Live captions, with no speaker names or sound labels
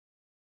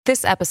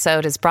This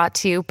episode is brought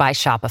to you by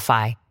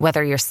Shopify.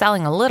 Whether you're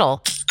selling a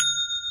little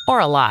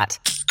or a lot,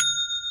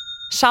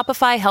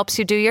 Shopify helps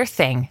you do your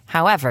thing,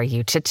 however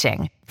you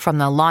cha-ching. From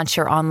the launch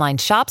your online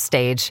shop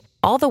stage,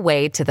 all the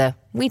way to the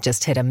we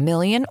just hit 1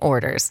 million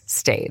orders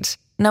stage.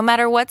 No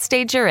matter what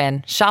stage you're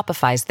in,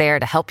 Shopify's there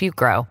to help you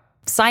grow.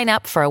 Sign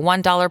up for a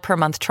 $1 per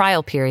month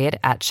trial period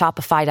at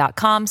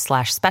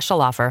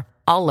shopify.com/special offer,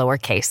 all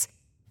lowercase.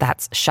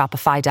 That's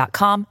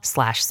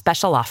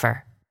shopify.com/special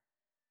offer.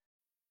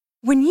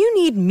 When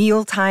you need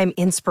mealtime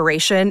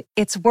inspiration,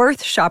 it's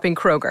worth shopping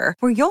Kroger,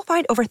 where you'll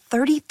find over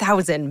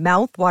 30,000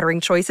 mouth-watering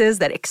choices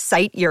that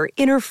excite your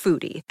inner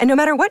foodie. And no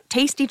matter what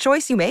tasty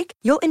choice you make,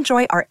 you'll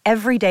enjoy our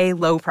everyday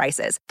low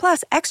prices,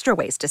 plus extra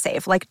ways to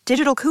save, like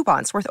digital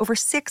coupons worth over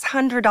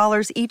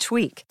 $600 each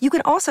week. You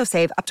can also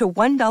save up to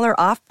 $1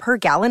 off per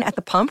gallon at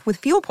the pump with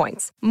fuel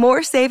points.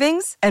 More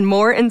savings and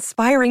more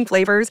inspiring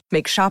flavors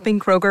make shopping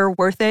Kroger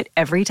worth it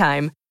every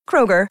time.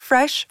 Kroger,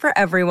 fresh for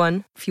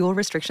everyone. Fuel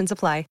restrictions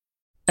apply.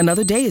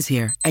 Another day is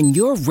here, and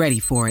you're ready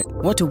for it.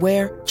 What to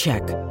wear?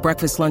 Check.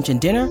 Breakfast, lunch, and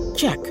dinner?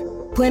 Check.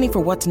 Planning for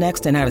what's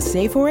next and how to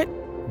save for it?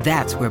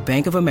 That's where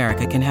Bank of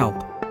America can help.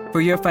 For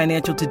your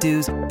financial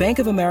to-dos, Bank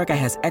of America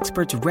has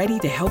experts ready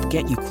to help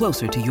get you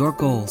closer to your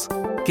goals.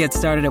 Get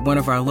started at one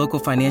of our local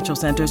financial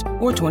centers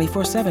or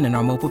 24/7 in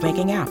our mobile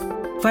banking app.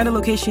 Find a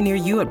location near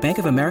you at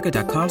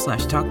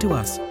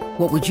bankofamerica.com/talktous.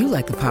 What would you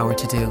like the power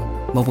to do?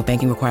 Mobile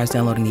banking requires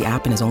downloading the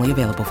app and is only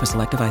available for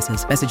select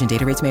devices. Message and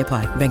data rates may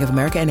apply. Bank of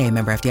America N.A.,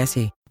 member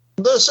FDIC.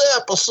 This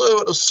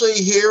episode of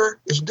See Here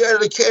is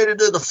dedicated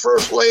to the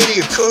First Lady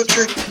of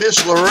Country,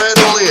 Miss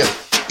Loretta Lynn.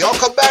 Y'all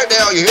come back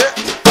now, you hear?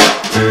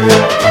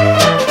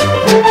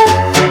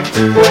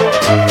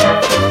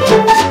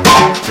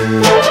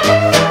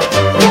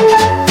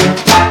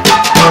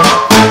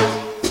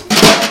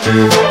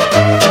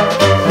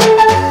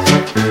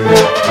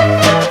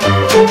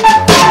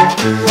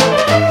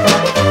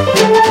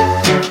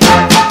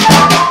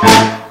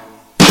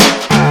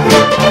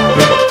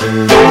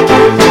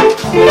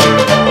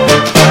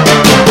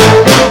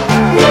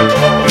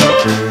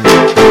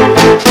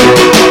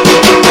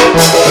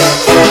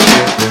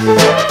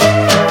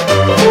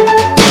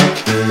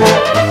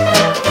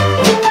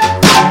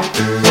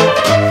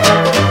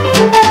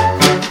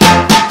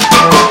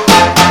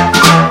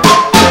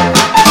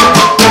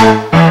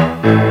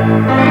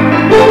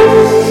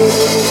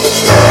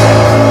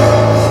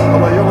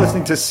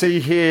 To See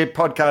Here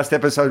podcast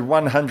episode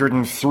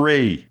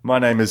 103. My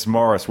name is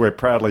Morris. We're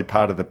proudly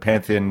part of the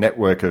Pantheon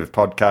network of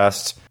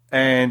podcasts,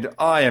 and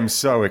I am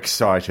so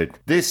excited.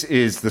 This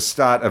is the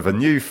start of a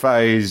new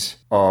phase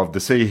of the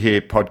See Here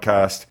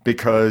podcast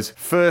because,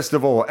 first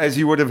of all, as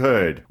you would have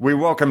heard, we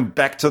welcome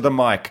back to the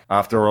mic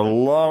after a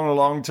long,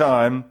 long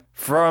time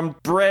from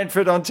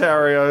Brantford,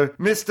 Ontario,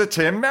 Mr.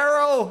 Tim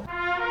Merrill.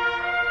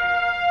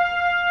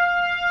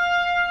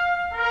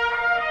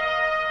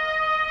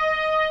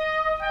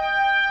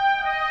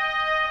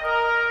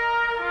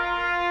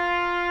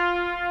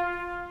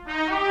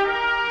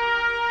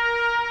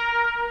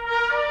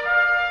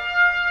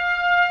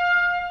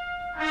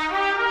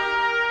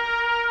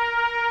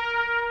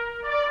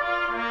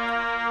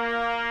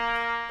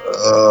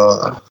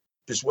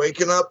 Just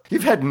waking up.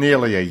 You've had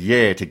nearly a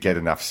year to get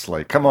enough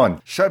sleep. Come on,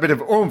 show a bit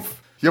of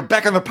oomph. You're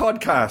back on the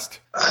podcast.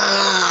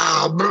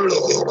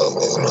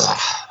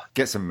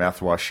 Get some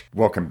mouthwash.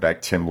 Welcome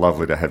back, Tim.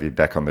 Lovely to have you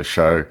back on the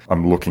show.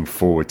 I'm looking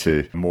forward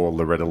to more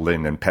Loretta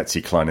Lynn and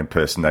Patsy Cline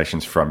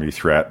impersonations from you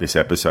throughout this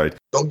episode.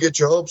 Don't get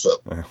your hopes up.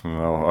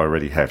 Well, I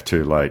already have,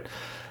 too late.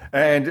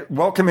 And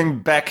welcoming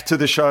back to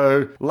the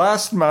show,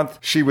 last month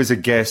she was a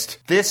guest.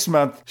 This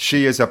month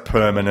she is a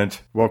permanent.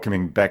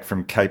 Welcoming back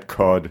from Cape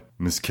Cod,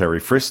 Ms. Kerry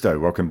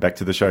Fristow. Welcome back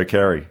to the show,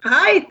 Kerry.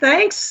 Hi,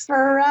 thanks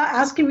for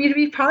asking me to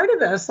be part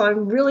of this.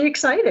 I'm really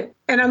excited.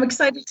 And I'm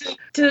excited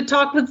to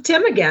talk with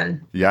Tim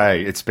again.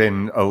 Yay, it's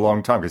been a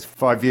long time because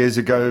 5 years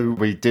ago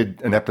we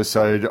did an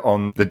episode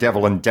on the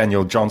Devil and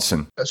Daniel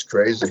Johnson. That's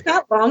crazy. Is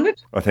that long?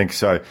 I think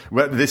so.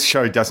 Well, this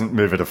show doesn't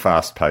move at a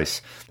fast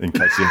pace, in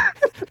case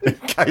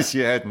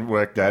you hadn't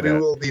worked that out. We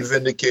will be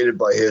vindicated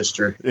by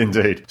history.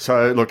 Indeed.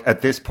 So, look, at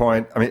this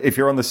point, I mean, if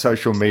you're on the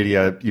social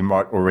media, you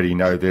might already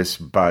know this,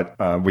 but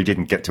we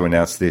didn't get to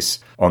announce this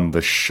on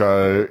the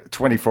show.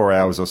 24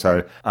 hours or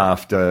so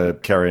after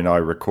Kerry and I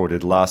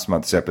recorded last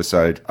month's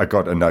episode, I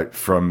got a note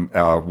from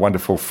our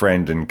wonderful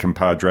friend and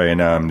compadre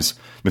in arms,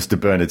 Mr.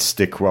 Bernard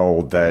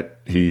Stickwell, that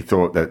he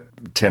thought that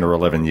 10 or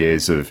 11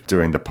 years of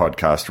doing the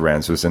podcast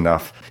rounds was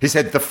enough. He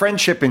said the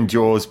friendship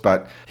endures,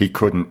 but he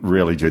couldn't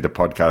really do the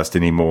podcast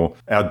anymore.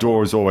 Our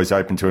door is always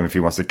open to him if he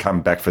wants to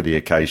come back for the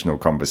occasional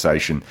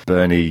conversation.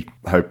 Bernie,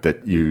 hope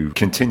that you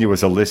continue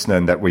as a listener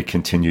and that we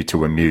continue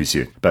to amuse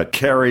you. But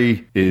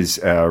Kerry is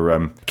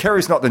our...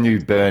 Kerry's not the new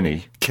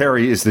Bernie.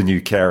 Kerry is the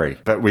new Kerry.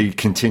 But we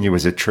continue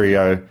as a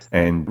trio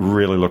and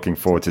really looking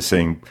forward to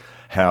seeing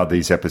how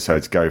these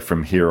episodes go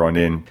from here on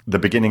in. The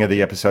beginning of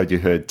the episode, you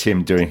heard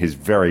Tim doing his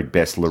very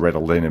best Loretta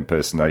Lynn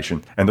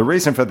impersonation. And the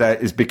reason for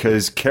that is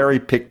because Kerry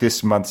picked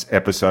this month's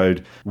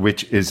episode,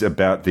 which is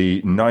about the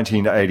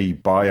 1980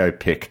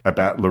 biopic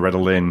about Loretta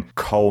Lynn,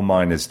 Coal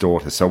Miner's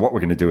Daughter. So what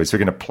we're going to do is we're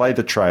going to play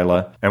the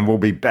trailer and we'll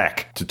be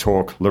back to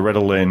talk Loretta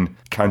Lynn,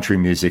 country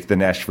music, the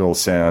Nashville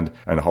sound,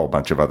 and a whole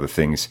bunch of other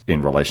things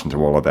in relation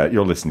to all of that.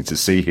 You're listening to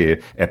See Here,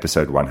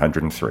 episode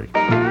 103.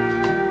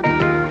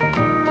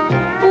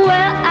 Well,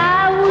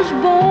 I was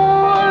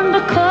born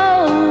a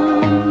coal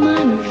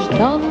miner's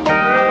daughter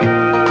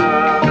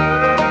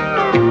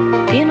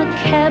in a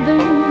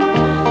cabin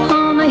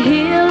on a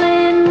hill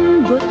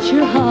in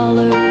Butcher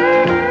Holler.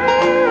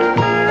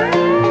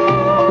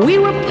 We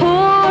were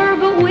poor,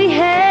 but we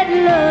had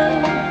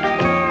love.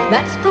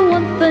 That's the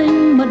one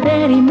thing my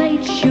daddy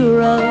made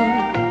sure of.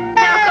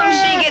 How come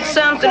she gets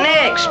something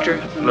extra?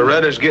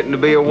 Loretta's getting to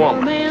be a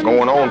woman,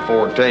 going on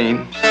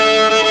 14.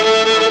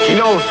 You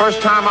know, the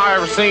first time I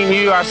ever seen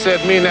you, I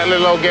said me and that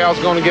little old gal's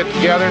gonna get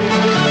together.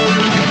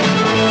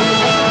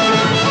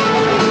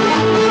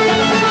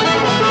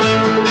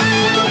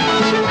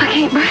 I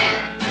can't breathe.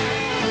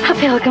 I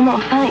feel like I'm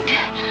gonna faint.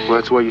 Well,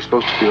 that's the way you're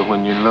supposed to feel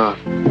when you're in love.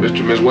 Mr.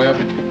 and Miss Webb,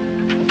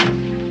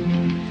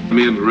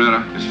 me and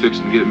Loretta is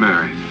fixing to get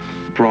married.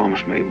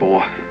 Promise me,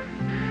 boy,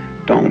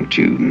 don't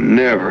you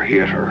never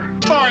hit her.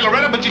 Sorry,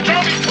 Loretta, but you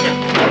drove me.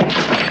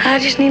 I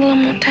just need a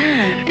little more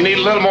time. You need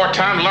a little more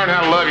time to learn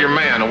how to love your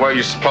man the way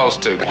you're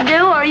supposed to.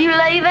 Do, are you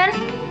leaving?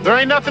 There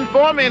ain't nothing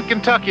for me in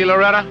Kentucky,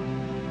 Loretta.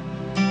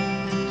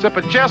 Except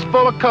a chest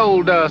full of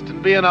coal dust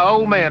and being an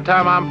old man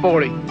time I'm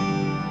 40.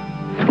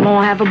 I'm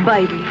gonna have a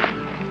baby.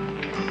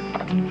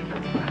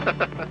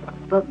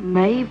 But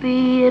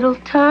maybe it'll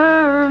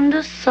turn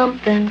to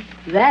something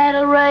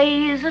that'll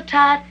raise a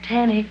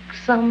Titanic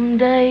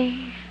someday.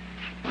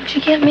 What'd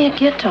you get me a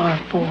guitar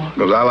for?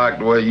 Because I like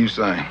the way you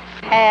sing.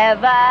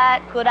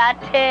 Could I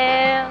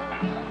tell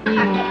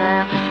you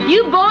now?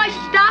 You boys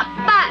stop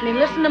fighting and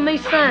listen to me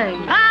sing.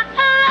 I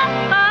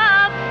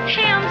love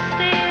him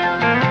still.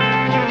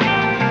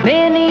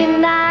 Many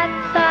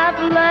nights I've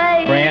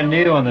laid. Brand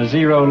new on the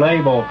Zero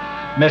label,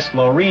 Miss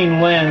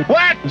Lorene Lynn.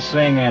 What?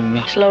 Singing.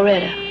 It's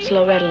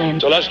Loretta Lynn.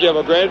 So let's give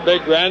a great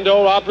big grand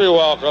old Opry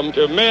welcome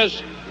to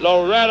Miss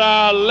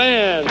Loretta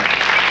Lynn.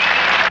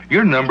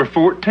 You're number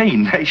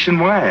 14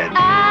 nationwide.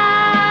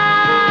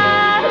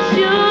 I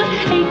should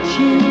hate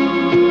you.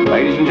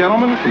 Ladies and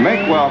gentlemen,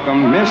 make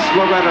welcome Miss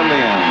Loretta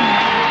Lynn.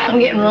 I'm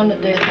getting run to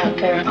death out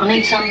there. I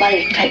need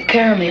somebody to take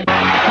care of me.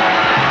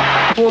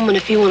 Woman,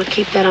 if you want to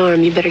keep that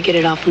arm, you better get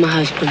it off of my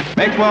husband.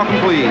 Make welcome,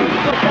 please,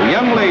 a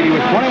young lady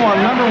with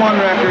 21 number one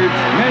records,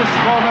 Miss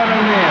Loretta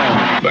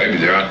Lynn. Baby,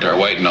 they're out there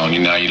waiting on you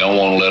now. You don't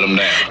want to let them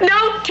down.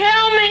 Don't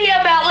tell me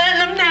about letting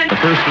them down. The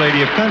First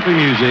Lady of Country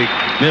Music,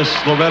 Miss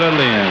Loretta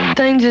Lynn.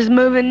 Things is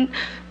moving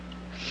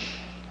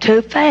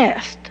too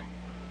fast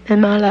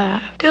in my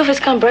life. Dude, if it's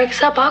gonna break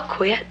us up, I'll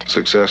quit.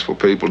 Successful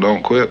people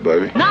don't quit,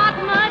 baby. Not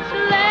much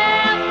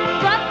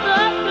left but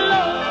the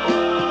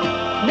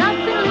blood.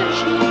 Nothing with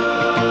you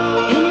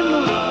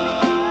anymore,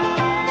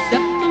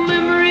 except the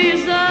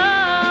memories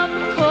of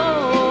the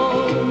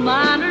coal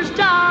miner's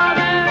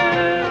daughter.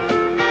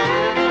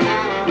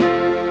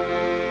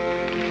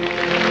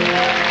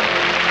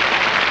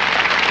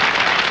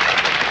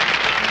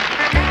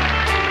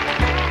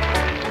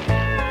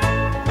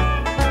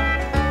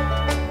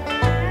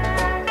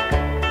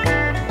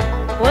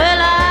 Well,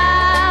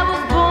 I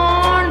was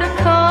born a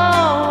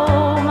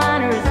coal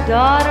miner's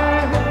daughter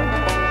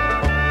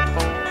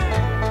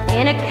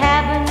in a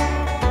cabin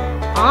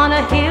on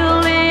a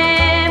hill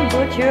in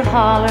Butcher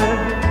Holler.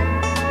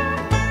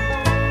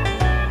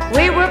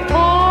 We were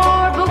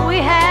poor, but we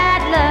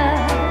had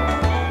love.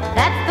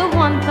 That's the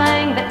one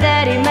thing that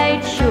Daddy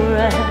made sure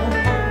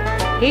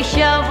of. He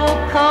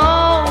shoveled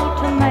coal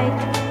to make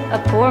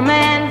a poor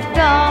man's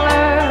dollar.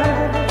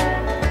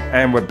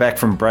 And we're back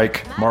from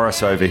break.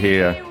 Morris over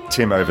here,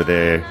 Tim over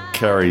there,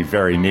 Kerry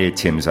very near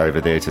Tim's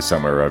over there to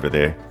somewhere over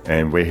there.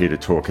 And we're here to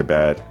talk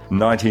about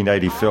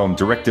 1980 film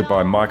directed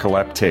by Michael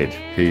Apted,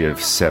 he of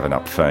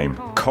 7-Up fame.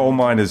 Coal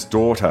Miner's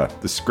Daughter.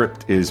 The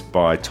script is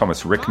by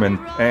Thomas Rickman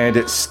and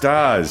it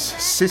stars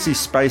Sissy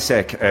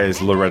Spacek as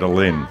Loretta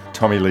Lynn,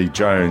 Tommy Lee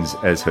Jones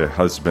as her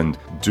husband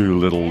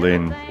Doolittle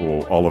Lynn,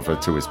 or Oliver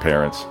to his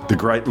parents, the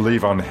great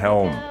Levon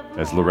Helm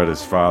as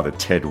Loretta's father,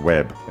 Ted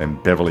Webb,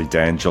 and Beverly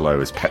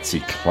D'Angelo as Patsy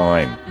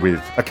Cline, with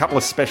a couple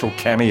of special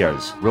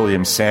cameos.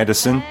 William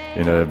Sanderson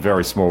in a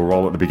very small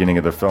role at the beginning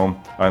of the film.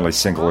 I only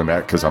single him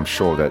out because I'm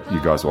sure that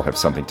you guys will have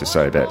something to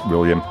say about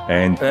William.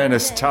 And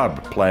Ernest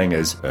Tubb playing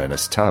as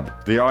Ernest Tubb.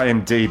 The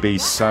IMDb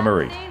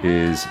summary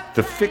is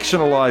the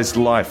fictionalized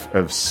life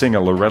of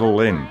singer Loretta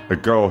Lynn, a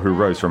girl who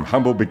rose from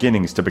humble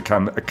beginnings to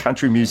become a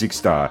country music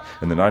star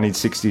in the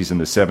 1960s and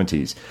the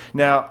 70s.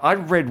 Now, I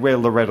read where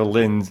Loretta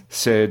Lynn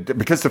said,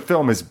 because the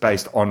film is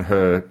based on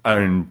her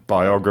own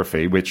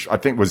biography, which I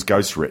think was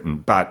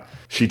ghostwritten, but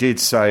she did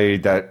say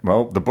that,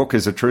 well, the book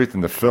is the truth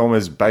and the film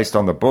is based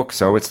on the book,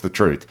 so it's the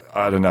truth.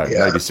 I don't know.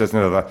 Yeah. Maybe it's just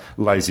another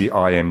lazy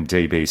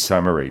IMDb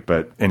summary.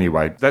 But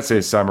anyway, that's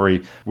their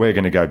summary. We're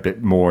going to go a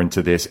bit more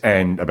into this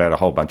and about a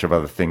whole bunch of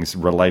other things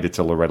related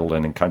to Loretta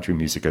Lynn and country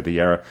music of the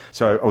era.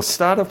 So I'll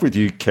start off with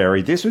you,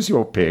 Kerry. This was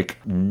your pick.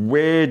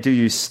 Where do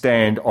you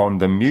stand on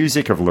the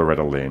music of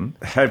Loretta Lynn?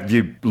 Have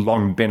you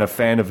long been a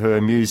fan of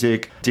her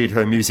music? Did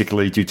her music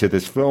lead you to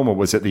this film, or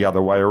was it the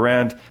other way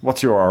around?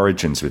 What's your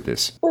origins with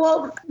this?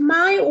 Well,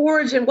 my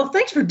origin, well,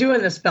 thanks for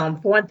doing this film,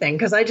 for one thing,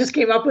 because I just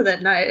came up with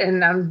it,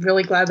 and I'm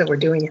really glad that we're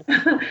doing it.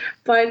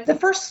 But the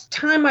first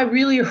time I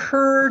really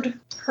heard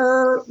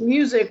her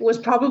music was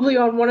probably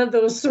on one of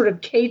those sort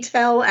of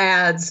K-Tel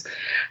ads,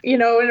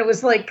 and it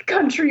was like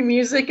country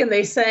music, and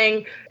they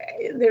sang,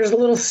 there's a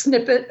little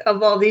snippet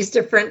of all these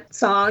different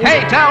songs.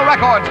 K-Tel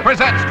Records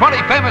presents 20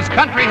 famous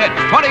country hits,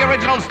 20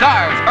 original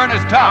stars.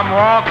 Ernest Tubb. I'm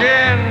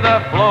walking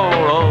the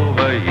floor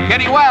over here.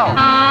 Kenny Wells.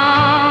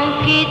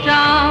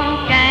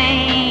 Honky-tonk.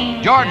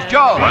 George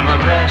Jones. When the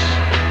grass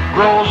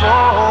grows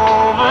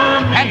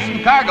over me.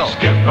 Hanson Cargill.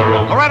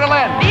 Loretta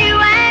Lynn.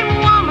 You ain't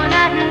woman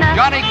enough.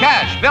 Johnny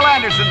Cash, Bill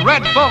Anderson,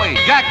 Red Foley,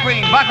 Jack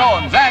Green, Buck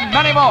Owens, and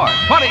many more.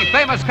 20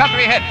 famous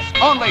country hits,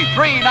 only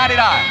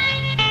 $3.99.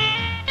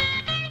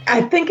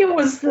 I think it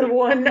was the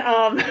one,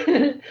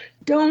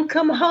 don't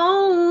come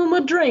home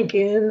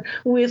a-drinking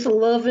with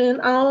loving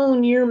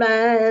on your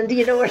mind,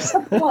 or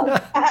something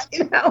like that,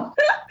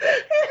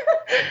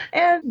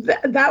 And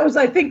that was,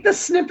 I think, the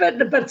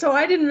snippet. But so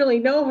I didn't really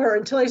know her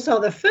until I saw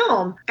the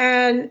film.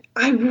 And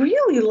I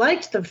really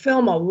liked the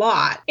film a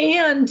lot.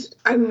 And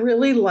I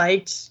really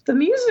liked the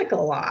music a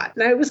lot.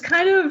 And I was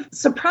kind of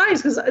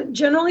surprised because,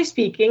 generally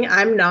speaking,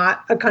 I'm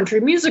not a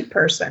country music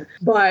person.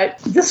 But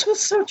this was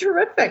so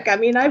terrific. I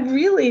mean, I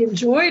really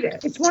enjoyed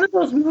it. It's one of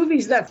those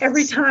movies that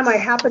every time I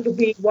happen to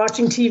be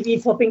watching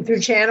TV, flipping through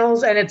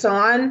channels, and it's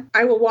on,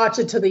 I will watch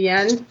it to the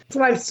end.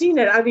 So I've seen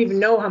it, I don't even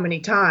know how many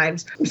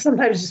times.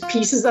 Sometimes just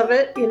pieces of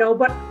it,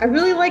 but I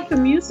really like the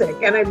music,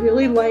 and I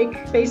really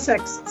like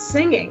Bassek's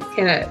singing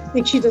in it. I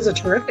think she does a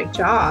terrific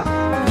job.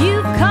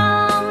 You've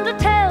come to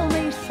tell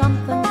me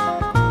something.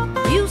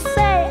 You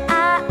say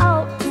I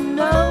ought to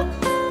know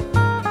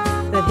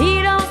that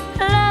he don't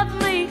love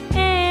me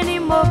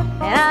anymore,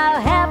 and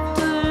I'll have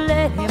to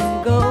let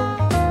him go.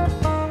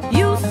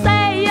 You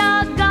say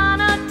you're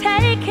gonna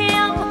take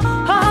him,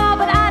 oh,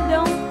 but I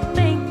don't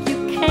think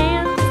you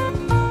can,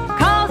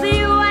 'cause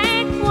you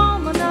ain't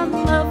woman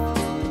enough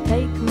to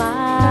take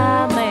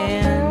my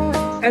man.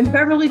 And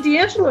Beverly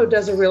D'Angelo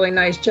does a really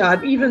nice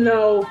job, even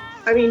though,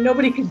 I mean,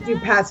 nobody could do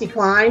Patsy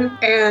Cline,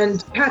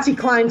 and Patsy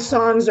Cline's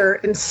songs are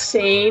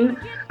insane.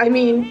 I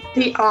mean,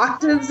 the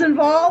octaves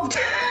involved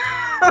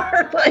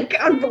are like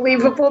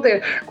unbelievable.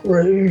 They're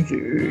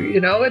crazy,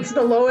 it's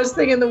the lowest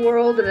thing in the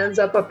world and ends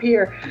up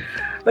here.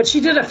 But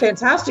she did a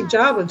fantastic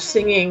job of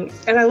singing,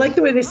 and I like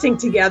the way they sing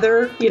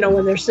together,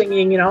 when they're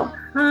singing,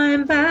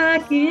 I'm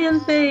back in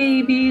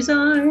baby's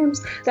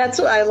arms.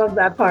 I love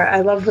that part.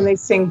 I love when they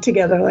sing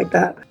together like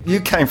that. You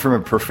came from a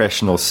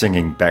professional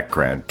singing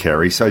background,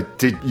 Kerry, so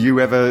did you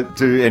ever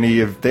do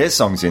any of their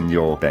songs in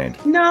your band?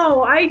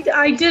 No,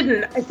 I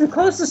didn't. The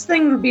closest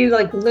thing would be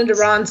like Linda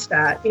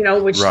Ronstadt,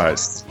 which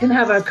can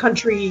have a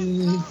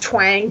country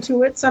twang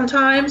to it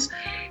sometimes.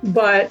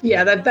 But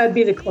yeah, that'd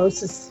be the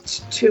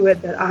closest to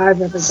it that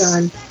I've ever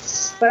done.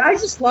 But I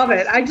just love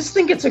it. I just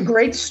think it's a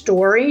great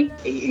story,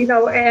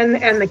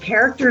 and the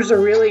characters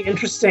are really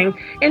interesting.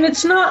 And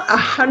it's not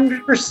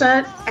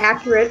 100%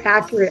 accurate,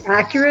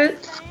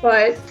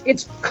 but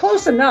it's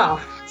close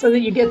enough so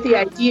that you get the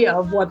idea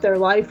of what their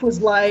life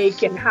was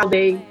like and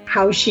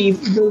how she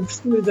moved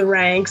through the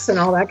ranks and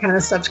all that kind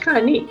of stuff. It's kind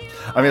of neat.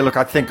 I mean, look,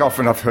 I think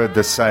often I've heard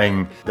the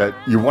saying that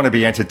you want to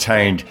be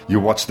entertained, you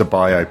watch the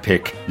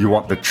biopic, you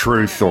want the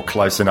truth or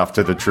close enough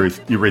to the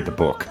truth, you read the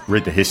book,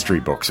 read the history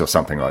books or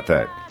something like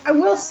that. I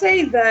will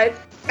say that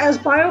as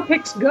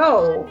biopics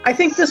go, I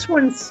think this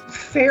one's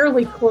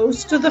fairly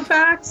close to the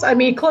facts. I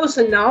mean, close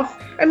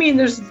enough. I mean,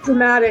 there's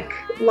dramatic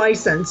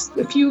license.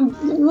 If you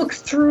look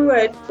through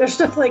it, there's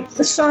stuff like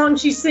the song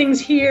she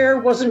sings here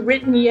wasn't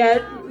written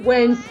yet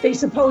when they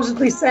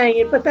supposedly sang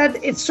it, but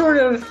that it's sort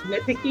of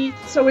nitpicky,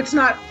 so it's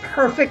not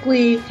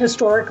perfectly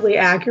historically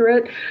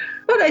accurate.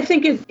 But I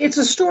think it's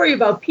a story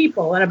about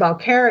people and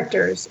about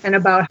characters and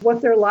about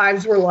what their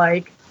lives were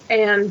like,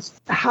 and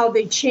how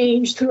they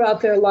changed throughout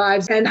their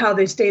lives and how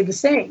they stayed the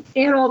same,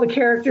 and all the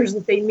characters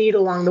that they meet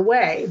along the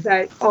way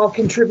that all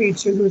contribute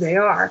to who they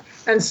are.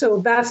 And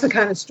so that's the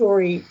kind of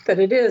story that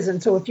it is.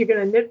 And so if you're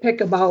going to nitpick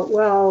about,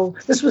 well,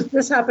 this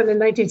happened in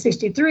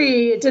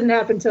 1963, it didn't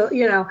happen till,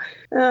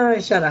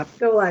 shut up,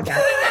 go lie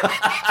down.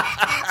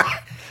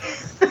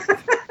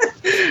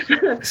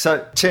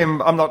 So,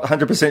 Tim, I'm not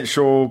 100%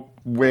 sure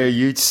where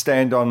you'd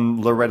stand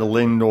on Loretta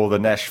Lynn or the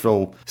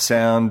Nashville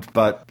sound,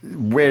 but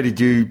where did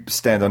you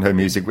stand on her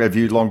music? Have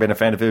you long been a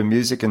fan of her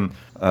music, and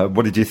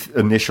what did you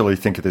initially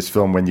think of this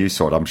film when you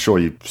saw it? I'm sure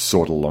you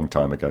saw it a long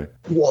time ago.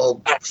 Well,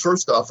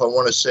 first off, I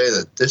want to say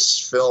that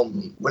this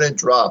film, when it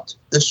dropped,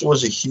 this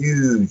was a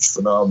huge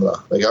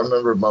phenomenon. Like, I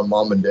remember my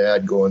mom and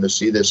dad going to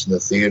see this in the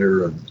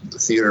theater, and the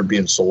theater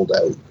being sold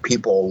out.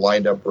 People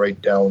lined up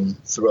right down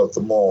throughout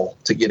the mall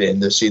to get in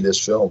to see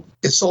this film.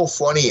 It's so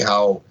funny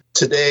how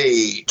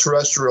today,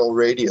 terrestrial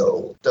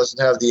radio doesn't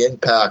have the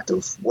impact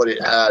of what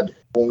it had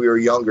when we were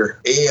younger.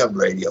 AM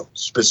radio,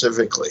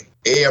 specifically.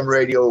 AM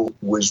radio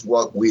was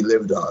what we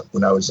lived on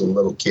when I was a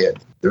little kid.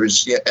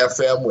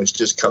 FM was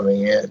just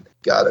coming in.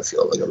 God, I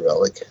feel like a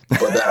relic.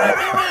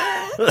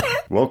 But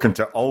welcome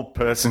to Old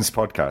Person's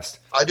Podcast.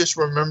 I just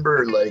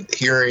remember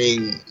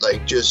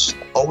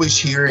always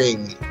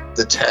hearing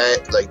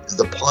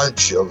the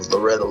punch of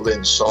Loretta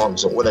Lynn's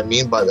songs. And what I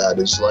mean by that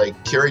is,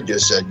 like Carrie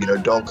just said,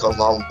 don't come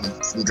home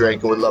from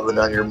drinking with loving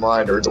on your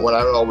mind. Or the one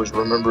I always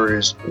remember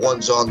is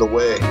One's on the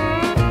Way.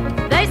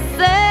 They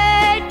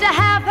say to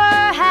have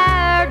her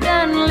hair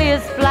done,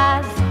 Liz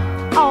flies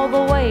all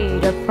the way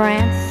to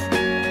France.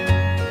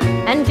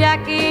 And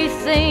Jackie's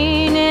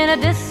seen in a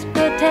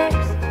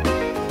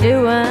discotheque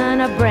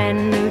doing a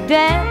brand new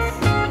dance.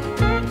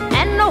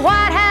 And the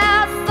White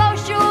House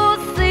social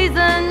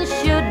season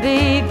should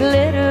be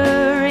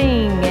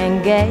glittering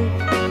and gay.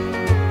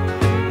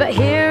 But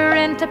here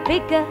in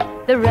Topeka,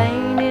 the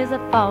rain is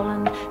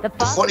a-falling. The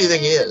funny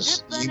thing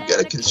is, you got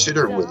to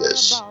consider with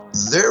this,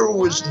 there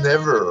was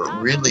never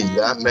really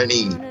that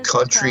many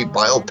country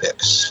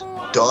biopics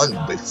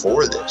done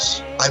before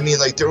this. I mean,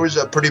 there was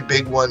a pretty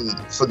big one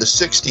for the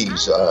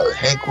 60s.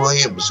 Hank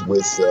Williams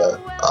with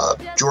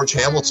George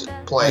Hamilton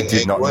playing Hank Williams. I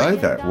did not know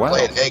that. Wow.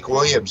 Playing Hank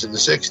Williams in the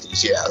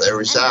 60s. Yeah, there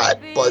was that.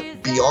 But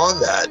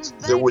beyond that,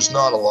 there was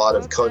not a lot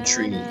of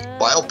country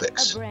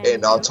biopics.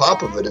 And on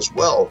top of it as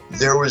well,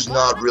 there was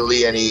not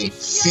really any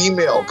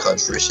female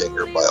country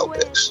singer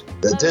biopics.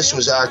 That this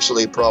was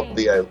actually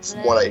probably,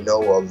 from what I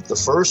know of, the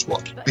first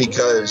one.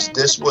 Because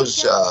this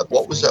was,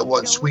 what was that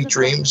one, Sweet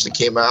Dreams, that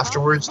came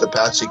afterwards? The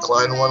Patsy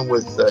Cline one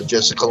with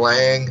Jessica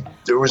Lange.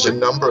 There was a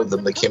number of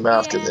them that came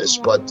after this,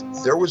 but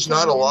there was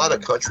not a lot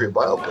of country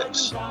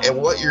biopics.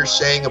 And what you're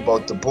saying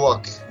about the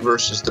book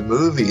versus the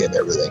movie and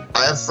everything,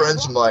 I have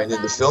friends of mine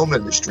in the film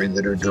industry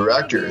that are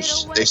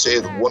directors. They say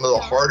that one of the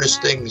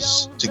hardest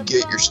things to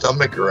get your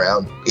stomach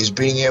around is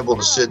being able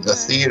to sit in a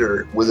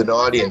theater with an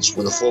audience,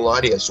 with a full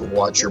audience, and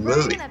watch your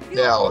movie.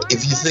 Now,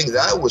 if you think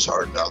that was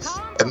hard enough,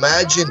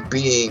 imagine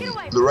being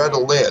Loretta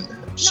Lynn,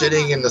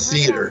 sitting in the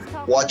theater,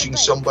 watching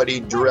somebody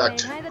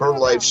direct her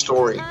life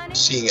story,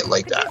 seeing it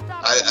like that.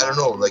 I don't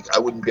know, I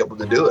wouldn't be able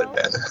to do it,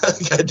 man.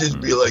 I'd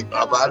just be like,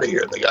 I'm out of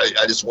here.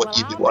 I just want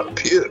you to want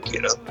to puke,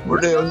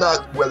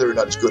 Not whether or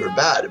not it's good or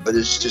bad, but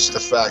it's just the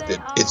fact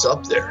that it's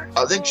up there.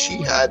 I think she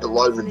had a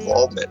lot of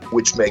involvement,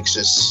 which makes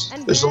this,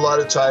 there's a lot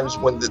of times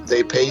when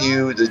they pay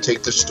you to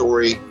take the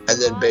story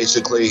and then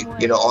basically,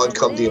 on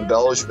come the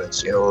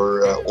embellishments,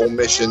 or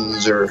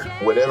omissions or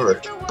whatever.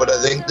 But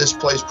I think this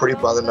plays pretty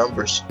by the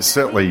numbers.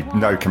 Certainly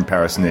no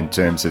comparison in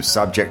terms of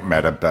subject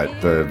matter,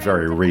 but the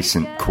very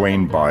recent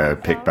Queen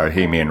biopic,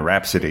 Bohemian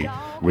Rhapsody,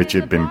 which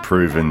had been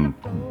proven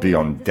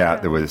beyond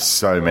doubt, there were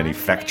so many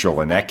factual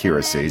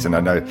inaccuracies. And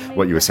I know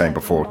what you were saying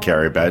before,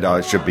 Carrie, about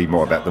it should be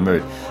more about the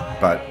mood.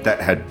 But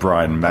that had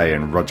Brian May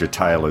and Roger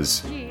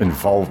Taylor's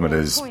involvement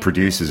as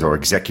producers or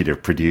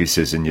executive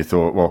producers. And you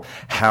thought, well,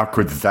 how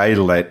could they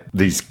let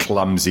these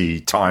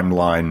clumsy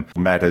timeline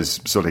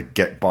matters sort of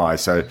get by?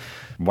 So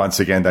once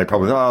again, they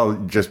probably,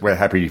 we're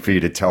happy for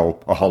you to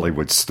tell a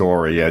Hollywood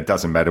story. It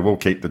doesn't matter. We'll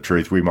keep the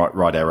truth. We might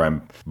write our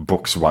own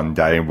books one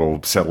day and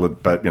we'll settle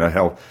it. But,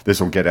 hell, this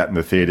will get out in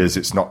the theaters.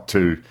 It's not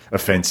too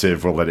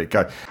offensive. We'll let it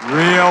go.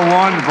 Real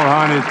wonderful,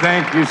 honey.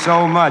 Thank you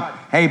so much.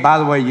 Hey, by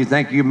the way, you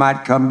think you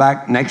might come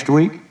back next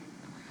week?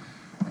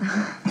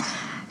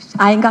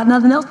 I ain't got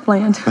nothing else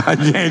planned.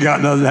 You ain't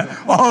got nothing else.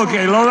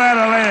 Okay,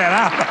 Loretta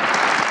Lynn.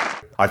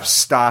 I've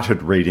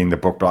started reading the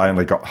book, but I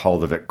only got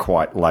hold of it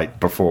quite late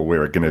before we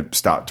were going to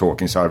start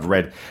talking. So I've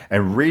read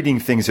and reading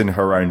things in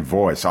her own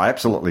voice. I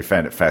absolutely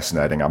found it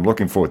fascinating. I'm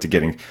looking forward to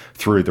getting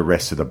through the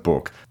rest of the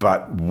book.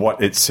 But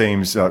what it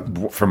seems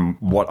from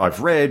what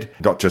I've read,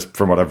 not just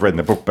from what I've read in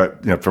the book,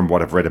 but from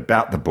what I've read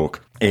about the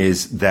book,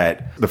 is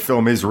that the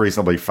film is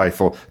reasonably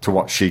faithful to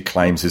what she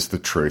claims is the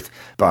truth.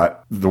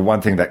 But the one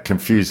thing that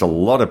confused a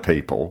lot of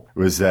people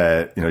was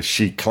that,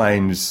 she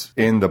claims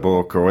in the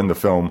book or in the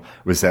film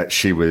was that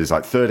she was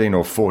like 13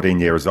 or 14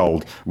 years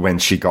old when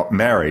she got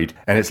married.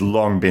 And it's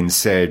long been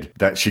said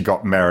that she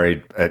got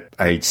married at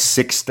age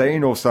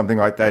 16 or something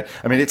like that.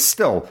 I mean, it's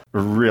still a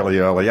really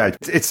early age.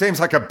 It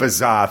seems like a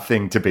bizarre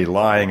thing to be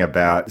lying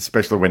about,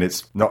 especially when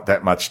it's not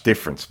that much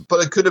difference.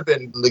 But it could have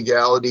been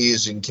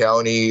legalities in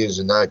counties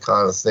and that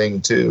kind of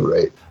thing too,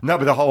 right? No,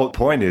 but the whole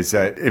point is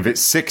that if it's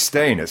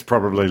 16, it's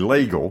probably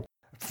legal.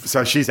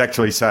 So she's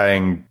actually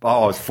saying, I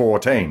was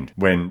 14,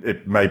 when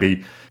it may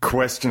be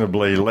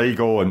questionably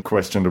legal and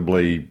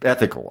questionably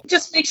ethical. It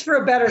just makes for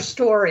a better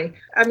story.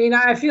 I mean,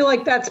 I feel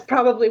like that's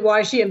probably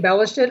why she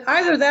embellished it.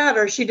 Either that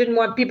or she didn't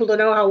want people to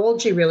know how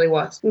old she really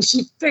was. And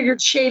she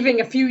figured shaving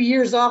a few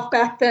years off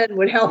back then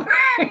would help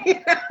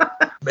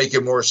her. Make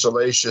it more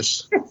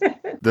salacious.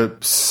 The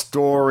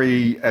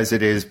story as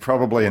it is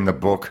probably in the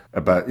book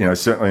about,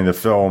 certainly in the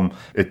film,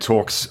 it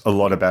talks a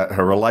lot about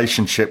her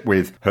relationship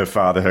with her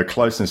father, her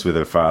closeness with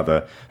her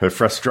father, her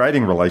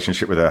frustrating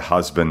relationship with her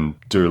husband,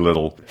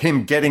 Doolittle,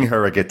 him getting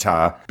her a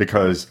guitar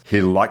because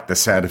he liked the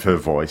sound of her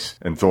voice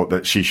and thought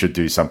that she should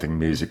do something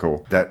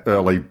musical. That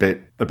early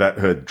bit about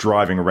her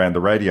driving around the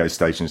radio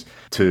stations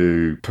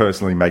to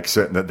personally make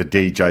certain that the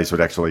DJs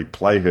would actually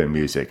play her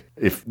music.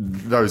 If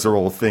those are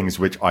all things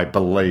which I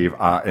believe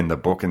are in the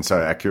book and so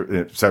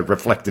accurate, so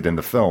reflected in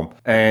the film,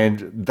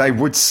 and they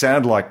would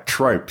sound like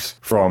tropes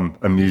from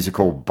a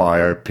musical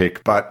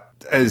biopic. But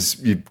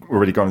as you've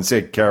already gone and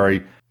said,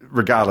 Carrie,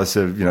 regardless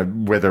of,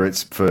 whether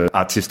it's for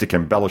artistic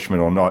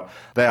embellishment or not,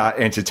 they are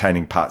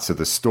entertaining parts of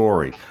the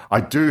story. I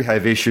do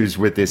have issues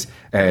with this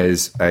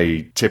as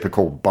a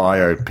typical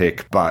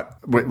biopic, but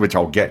which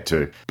I'll get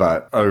to.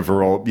 But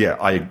overall, yeah,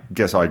 I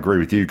guess I agree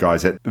with you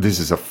guys that this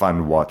is a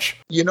fun watch.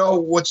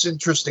 What's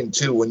interesting,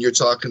 too, when you're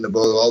talking about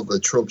all the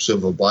tropes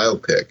of a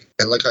biopic,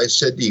 and like I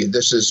said to you,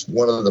 this is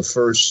one of the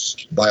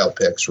first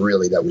biopics,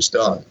 really, that was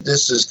done.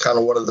 This is kind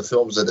of one of the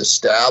films that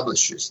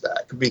establishes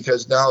that.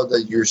 Because now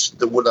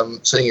that when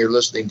I'm sitting here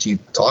listening to you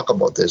talk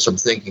about this, I'm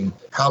thinking,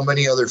 how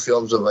many other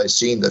films have I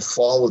seen that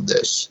followed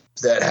this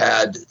that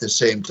had the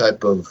same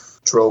type of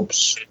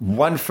tropes?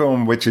 One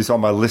film which is on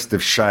my list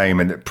of shame,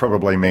 and it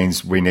probably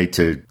means we need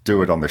to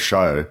do it on the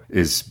show,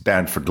 is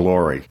Bound for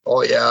Glory.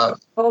 Oh, yeah.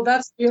 Oh,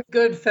 that's a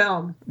good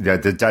film. Yeah,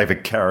 the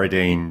David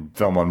Carradine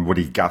film on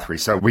Woody Guthrie.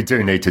 So we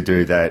do need to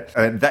do that.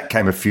 That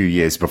came a few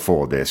years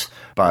before this.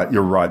 But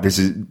you're right,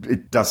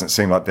 it doesn't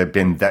seem like there have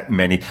been that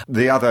many.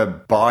 The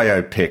other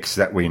biopics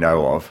that we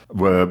know of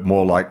were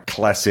more like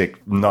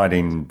classic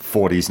 1940s,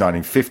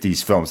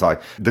 1950s films,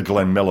 like the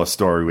Glenn Miller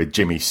story with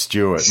Jimmy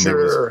Stewart.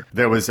 Sure. And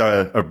there was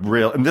a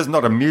real, and there's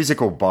not a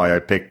musical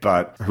biopic,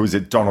 but who was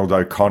it? Donald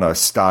O'Connor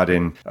starred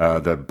in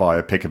the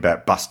biopic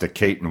about Buster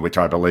Keaton, which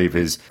I believe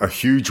is a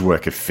huge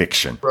work of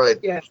fiction. Right.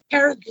 Yeah.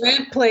 Cary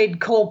Grant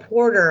played Cole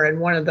Porter in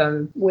one of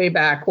them way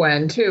back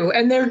when, too.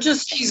 And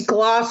he's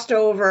glossed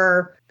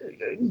over,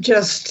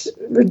 just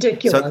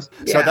ridiculous.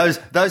 So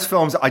those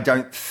films, I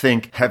don't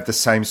think, have the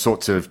same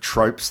sorts of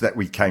tropes that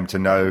we came to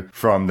know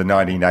from the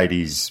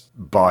 1980s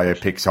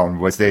biopics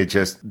onwards. They're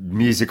just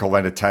musical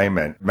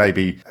entertainment,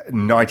 maybe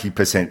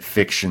 90%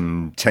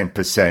 fiction,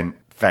 10%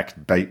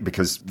 fact-based,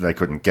 because they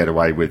couldn't get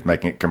away with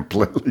making it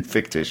completely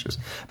fictitious.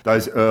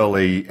 Those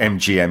early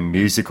MGM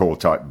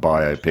musical-type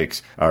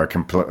biopics are a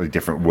completely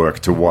different work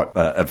to what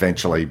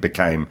eventually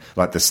became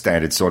like the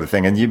standard sort of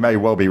thing. And you may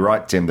well be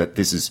right, Tim, that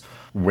this is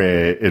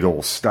where it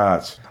all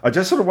starts. I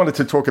just sort of wanted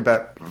to talk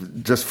about,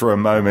 just for a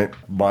moment,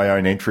 my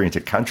own entry into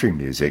country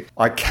music.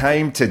 I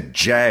came to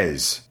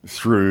jazz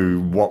through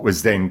what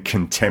was then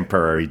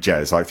contemporary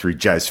jazz, like through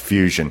jazz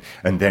fusion,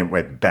 and then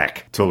went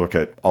back to look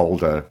at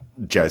older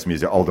jazz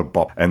music, older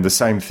bop. And the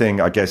same thing,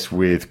 I guess,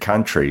 with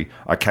country.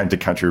 I came to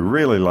country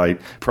really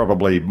late,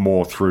 probably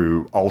more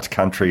through alt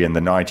country in the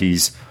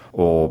 90s,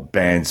 or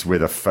bands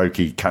with a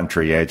folky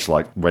country edge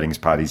like Weddings,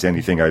 Parties,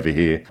 Anything over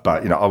here.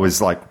 But, I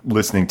was like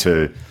listening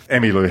to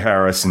Emmylou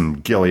Harris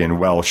and Gillian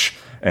Welch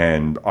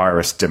and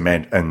Iris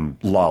DeMent and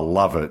Lyle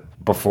Lovett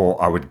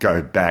before I would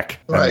go back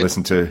and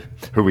listen to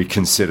who we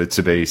considered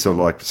to be sort of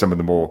like some of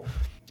the more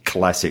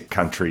classic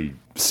country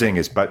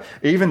singers. But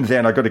even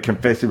then, I got to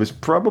confess, it was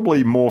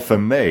probably more for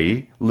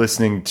me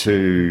listening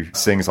to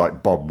singers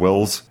like Bob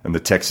Wills and the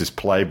Texas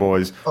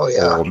Playboys. Oh,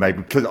 yeah. Or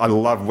maybe, because I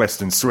love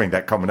Western swing,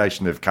 that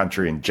combination of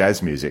country and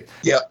jazz music.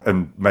 Yeah.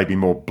 And maybe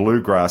more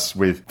bluegrass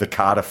with the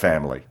Carter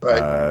Family.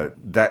 Right.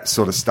 That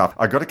sort of stuff.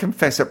 I got to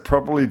confess that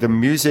probably the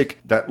music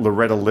that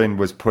Loretta Lynn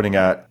was putting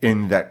out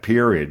in that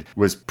period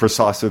was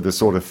precisely the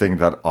sort of thing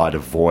that I'd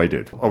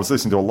avoided. I was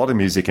listening to a lot of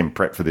music in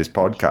prep for this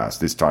podcast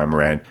this time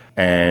around,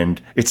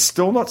 and it's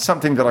still not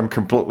something that I'm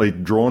completely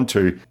drawn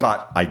to,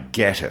 but I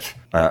get it.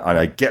 And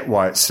I get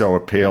why it's so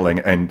appealing.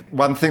 And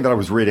one thing that I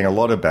was reading a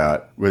lot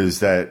about was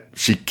that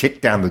she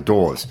kicked down the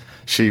doors.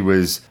 She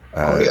was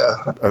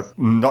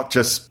not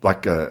just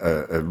like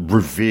a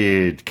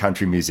revered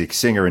country music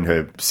singer in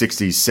her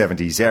 60s,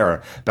 70s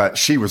era, but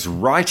she was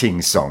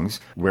writing songs,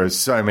 whereas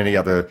so many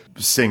other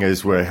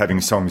singers were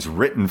having songs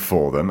written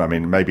for them. I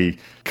mean, maybe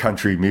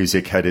country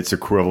music had its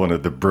equivalent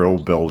of the Brill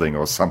Building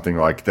or something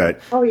like that.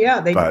 Oh,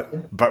 yeah.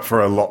 But for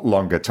a lot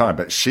longer time.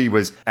 But she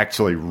was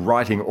actually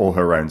writing all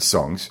her own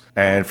songs.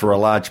 And for a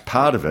large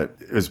part of it,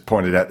 it was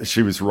pointed out that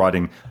she was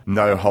writing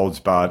no holds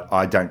barred,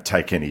 I don't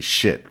take any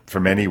shit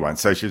from anyone.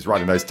 So she was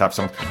writing those tough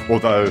songs.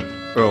 Although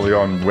early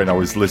on, when I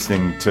was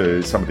listening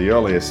to some of the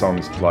earlier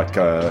songs, like,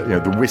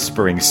 The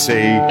Whispering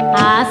Sea.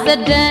 I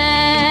sat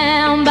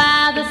down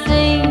by the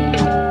sea,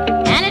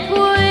 and it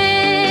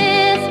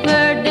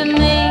whispered to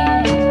me.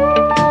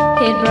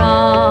 It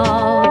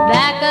brought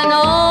back an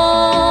old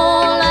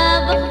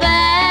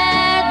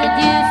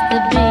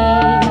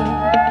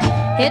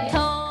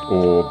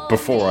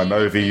Before I'm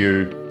Over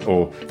You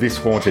or This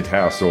Haunted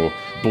House or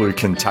Blue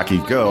Kentucky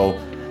Girl,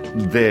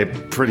 they're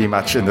pretty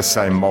much in the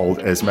same mold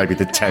as maybe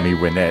the Tammy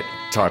Wynette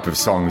type of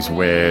songs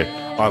where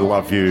I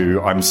love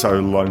you, I'm so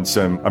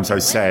lonesome, I'm so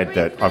sad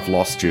that I've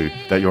lost you,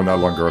 that you're no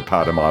longer a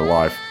part of my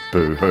life.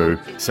 Boo-hoo.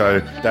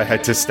 So they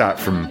had to start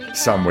from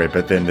somewhere,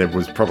 but then there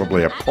was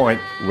probably a point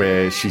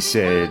where she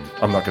said,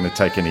 I'm not going to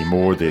take any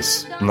more of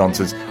this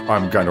nonsense.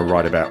 I'm going to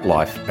write about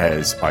life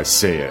as I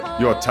see it.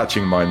 You're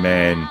touching my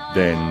man,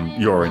 then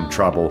you're in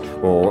trouble.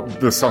 Or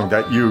the song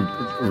that you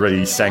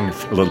really sang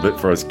a little bit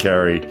for us,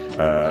 Carrie,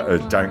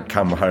 Don't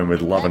Come Home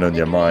with Lovin' on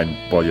Your Mind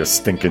while you're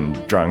stinking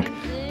drunk.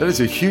 That is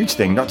a huge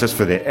thing, not just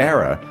for their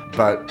era,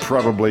 but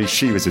probably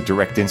she was a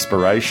direct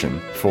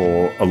inspiration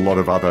for a lot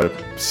of other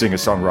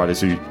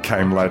singer-songwriters who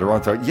came later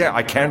on. Thought, yeah,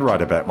 I can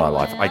write about my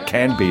life. I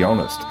can be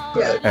honest.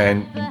 Yeah.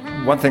 And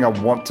one thing I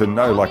want to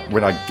know, like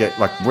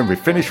when we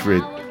finish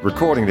with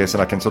recording this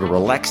and I can sort of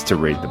relax to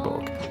read the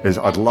book, is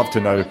I'd love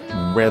to know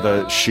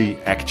whether she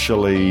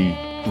actually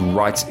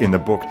writes in the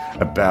book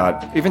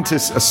about, even to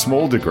a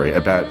small degree,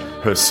 about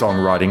her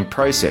songwriting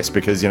process,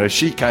 because, you know,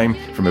 she came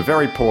from a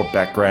very poor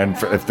background.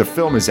 If the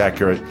film is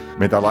accurate, I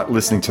mean, they like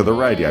listening to the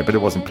radio, but it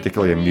wasn't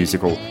particularly a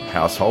musical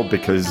household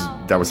because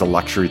that was a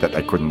luxury that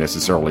they couldn't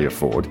necessarily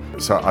afford.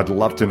 So I'd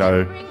love to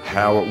know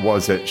how it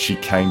was that she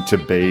came to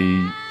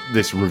be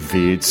this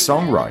revered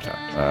songwriter.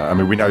 I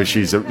mean, we know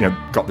she's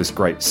got this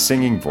great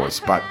singing voice,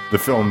 but the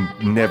film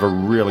never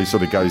really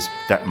sort of goes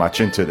that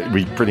much into it.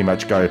 We pretty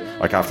much go,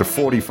 like, after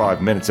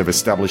 45 minutes of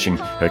establishing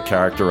her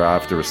character,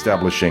 after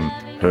establishing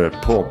her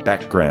poor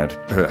background,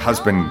 her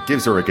husband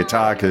gives her a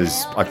guitar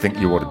because I think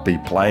you ought to be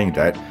playing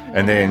that,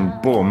 and then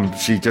boom,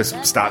 she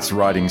just starts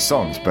writing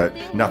songs, but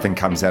nothing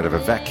comes out of a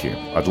vacuum.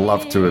 I'd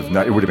love to have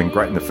known, it would have been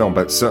great in the film,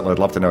 but certainly I'd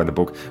love to know in the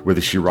book whether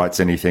she writes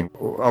anything.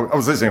 I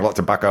was listening a lot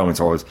to Buck Owens,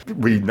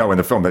 we know in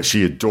the film that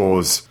she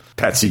adores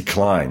Patsy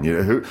Cline. You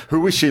know,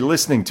 who was she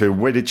listening to?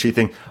 Where did she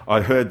think,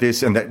 I heard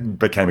this and that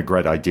became a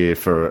great idea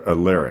for a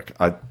lyric?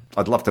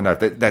 I'd love to know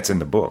if that's in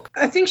the book.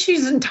 I think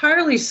she's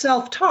entirely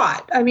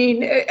self-taught. I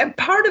mean,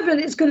 part of it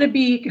is going to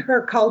be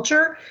her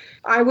culture,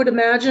 I would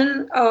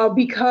imagine,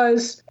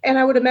 and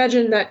I would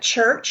imagine that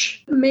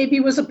church maybe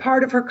was a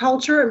part of her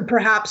culture, and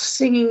perhaps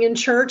singing in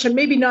church, and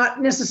maybe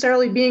not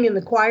necessarily being in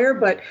the choir,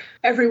 but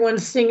everyone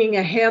singing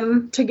a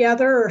hymn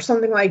together or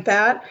something like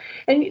that.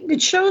 And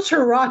it shows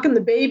her rocking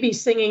the baby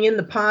singing In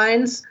the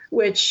Pines,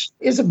 which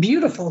is a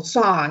beautiful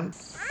song.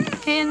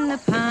 In the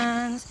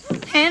pines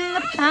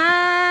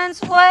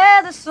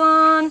where the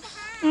sun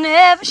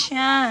never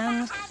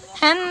shines,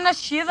 and I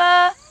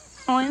shiver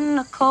when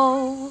the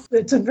cold.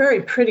 It's a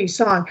very pretty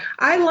song.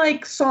 I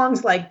like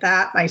songs like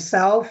that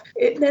myself.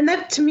 And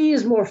that to me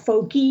is more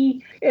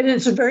folky, and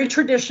it's very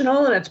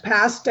traditional, and it's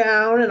passed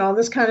down and all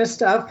this kind of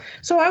stuff.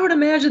 So I would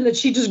imagine that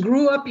she just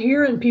grew up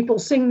here and people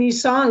sing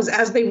these songs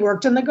as they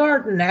worked in the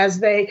garden, as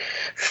they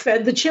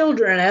fed the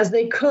children, as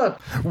they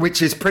cooked.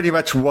 Which is pretty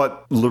much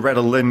what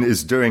Loretta Lynn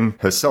is doing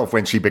herself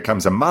when she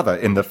becomes a mother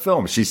in the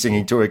film. She's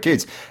singing to her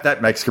kids.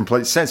 That makes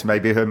complete sense.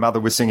 Maybe her mother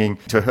was singing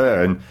to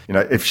her, and, you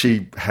know, if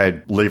she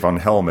had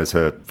Levon Helm as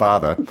her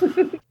father.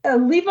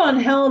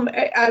 Levon Helm,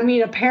 I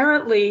mean,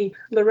 apparently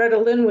Loretta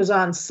Lynn was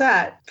on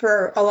set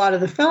for a lot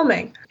of the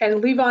filming,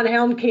 and Levon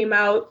Helm came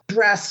out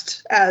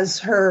dressed as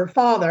her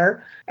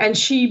father, and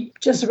she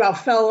just about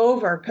fell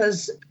over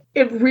because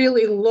it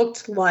really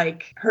looked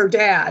like her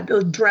dad,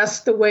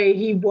 dressed the way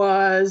he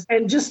was.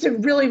 And just it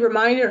really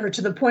reminded her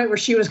to the point where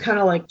she was kind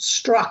of like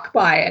struck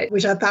by it,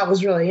 which I thought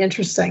was really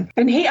interesting.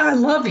 And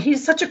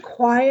he's such a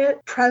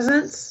quiet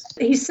presence.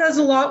 He says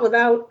a lot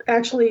without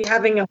actually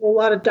having a whole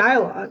lot of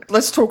dialogue.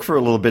 Let's talk for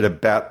a little bit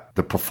about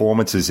the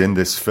performances in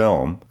this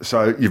film.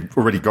 So you've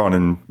already gone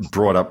and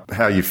brought up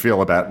how you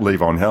feel about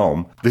Levon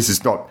Helm. This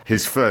is not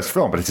his first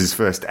film, but it's his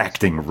first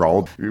acting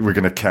role. We're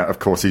going to count, of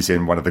course, he's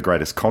in one of the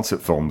greatest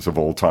concert films of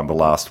all time, The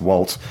Last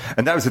Waltz.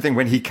 And that was the thing,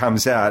 when he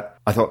comes out,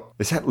 I thought,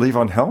 is that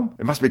Levon Helm?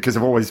 It must be, because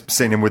I've always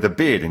seen him with a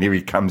beard. And here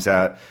he comes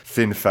out,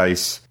 thin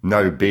face,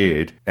 no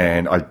beard.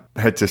 And I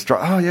had to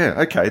strike, oh yeah,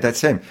 okay,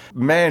 that's him.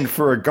 Man,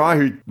 for a guy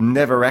who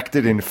never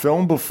acted in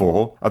film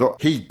before, I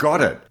thought he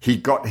got it. He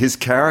got his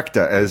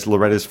character as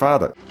Loretta's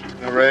father.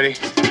 You ready?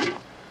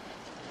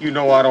 You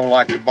know I don't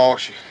like to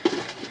boss you,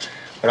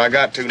 but I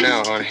got to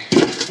now, honey.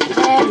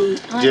 Daddy,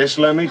 Just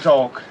let me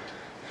talk.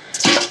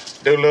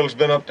 Doolittle's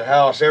been up the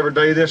house every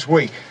day this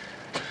week.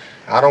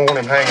 I don't want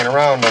him hanging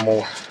around no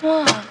more.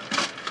 Why?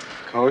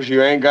 'Cause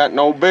you ain't got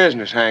no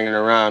business hanging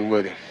around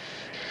with him.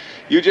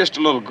 You're just a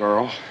little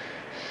girl.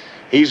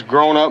 He's a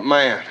grown-up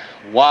man,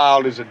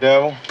 wild as a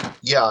devil.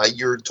 Yeah,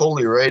 you're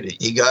totally right.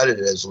 He got it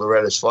as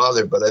Loretta's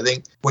father, but I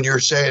think when you were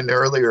saying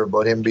earlier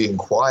about him being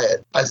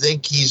quiet, I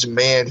think he's a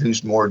man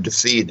who's more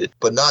defeated,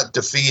 but not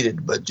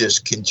defeated, but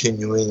just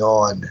continuing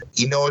on.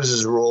 He knows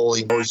his role.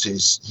 He knows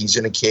he's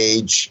in a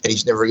cage and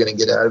he's never going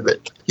to get out of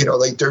it. You know,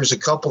 like there's a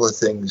couple of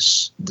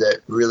things that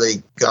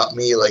really got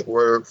me, like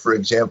where, for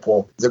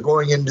example, they're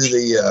going into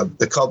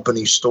the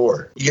company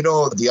store. You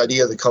know, the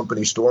idea of the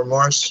company store,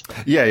 Morris?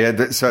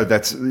 Yeah. So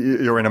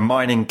you're in a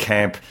mining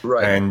camp,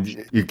 right,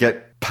 and you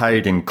get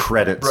paid in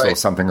credits or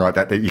something like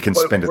that you can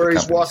spend at the company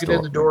store. Where he's walking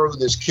in the door with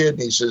his kid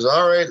and he says,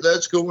 all right,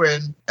 let's go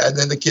in. And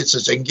then the kid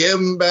says, and give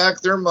them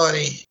back their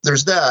money.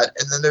 There's that.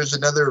 And then there's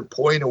another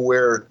point of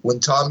where when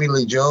Tommy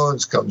Lee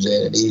Jones comes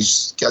in and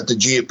he's got the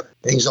Jeep,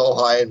 and he's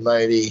all high and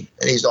mighty,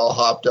 and he's all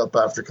hopped up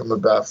after coming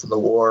back from the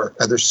war,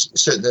 and they're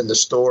sitting in the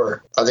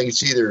store. I think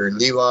it's either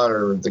Levon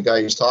or the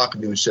guy he's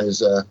talking to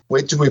says,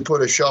 wait till we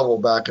put a shovel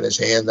back in his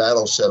hand,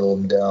 that'll settle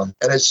him down.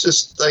 And it's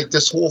just like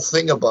this whole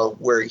thing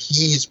about where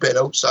he's been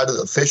outside of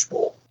the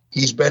fishbowl.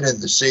 He's been in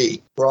the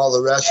sea, where all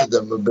the rest of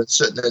them have been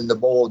sitting in the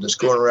bowl just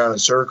going around in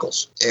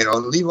circles. You know,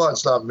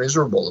 Levon's not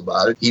miserable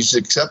about it. He's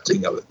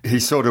accepting of it. He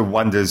sort of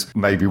wonders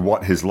maybe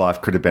what his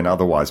life could have been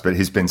otherwise, but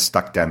he's been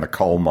stuck down the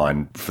coal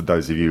mine. For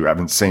those of you who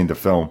haven't seen the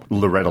film,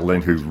 Loretta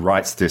Lynn, who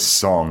writes this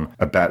song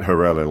about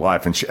her early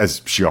life, and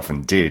as she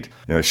often did,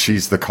 you know,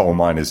 she's the coal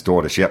miner's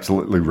daughter. She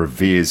absolutely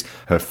reveres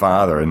her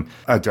father, and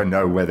I don't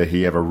know whether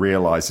he ever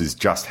realizes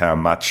just how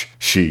much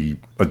she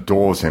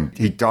adores him.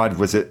 He died,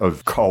 was it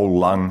of coal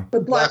lung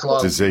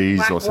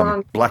disease or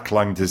some black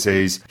lung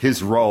disease?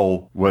 His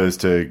role was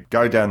to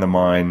go down the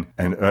mine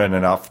and earn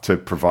enough to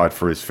provide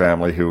for his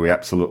family, who he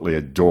absolutely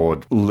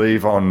adored.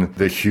 Levon,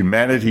 the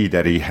humanity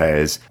that he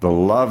has, the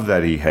love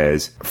that he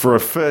has, for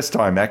a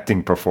first-time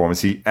acting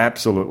performance, he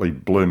absolutely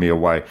blew me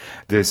away.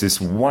 There's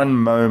this one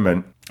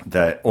moment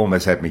that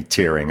almost had me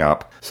tearing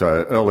up.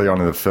 So early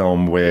on in the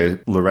film where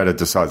Loretta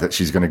decides that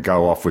she's going to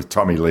go off with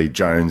Tommy Lee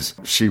Jones,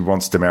 she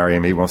wants to marry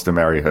him, he wants to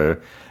marry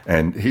her,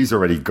 and he's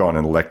already gone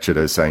and lectured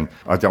her saying,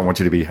 I don't want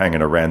you to be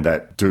hanging around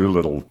that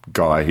Doolittle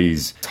guy.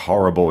 He's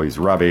horrible, he's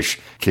rubbish,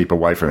 keep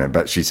away from him.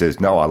 But she says,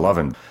 no, I love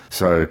him.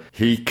 So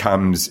he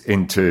comes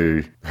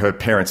into her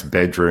parents'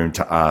 bedroom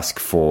to ask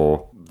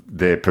for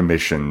their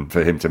permission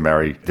for him to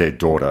marry their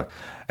daughter.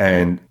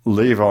 And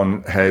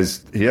Levon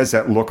has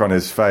that look on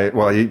his face.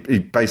 Well, he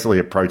basically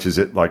approaches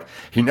it like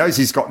he knows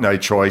he's got no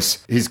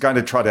choice. He's going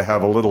to try to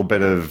have a little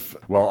bit of,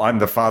 well, I'm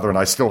the father and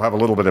I still have a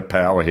little bit of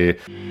power here.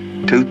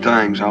 2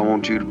 things I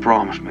want you to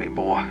promise me,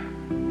 boy.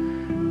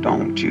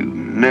 Don't you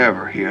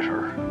never hit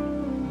her.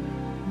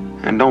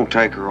 And don't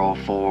take her all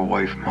far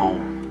away from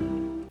home.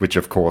 Which,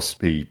 of course,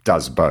 he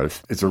does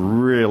both. It's a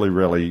really,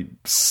 really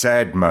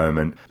sad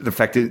moment. The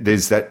fact that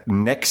there's that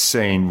next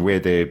scene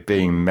where they're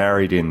being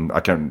married in,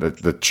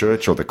 the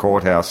church or the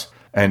courthouse,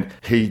 and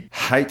he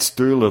hates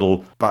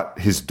Doolittle, but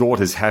his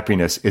daughter's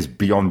happiness is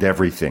beyond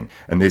everything.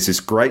 And there's this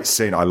great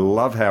scene. I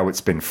love how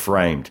it's been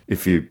framed.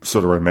 If you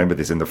sort of remember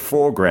this, in the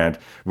foreground,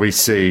 we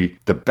see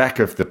the back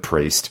of the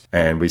priest,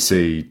 and we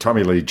see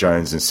Tommy Lee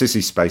Jones and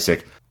Sissy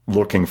Spacek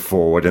looking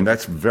forward, and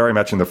that's very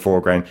much in the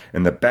foreground.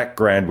 In the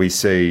background, we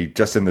see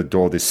just in the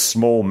door this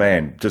small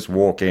man just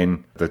walk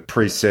in. The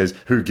priest says,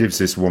 who gives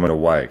this woman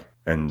away?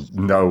 And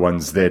no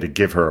one's there to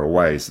give her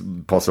away,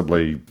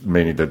 possibly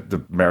meaning that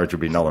the marriage will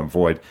be null and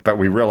void. But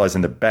we realize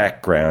in the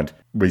background,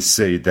 we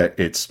see that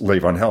it's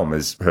Levon Helm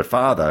as her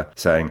father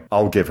saying,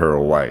 I'll give her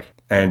away.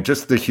 And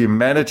just the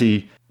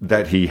humanity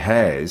that he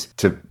has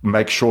to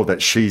make sure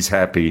that she's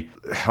happy,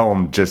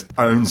 Helm just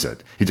owns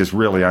it. He just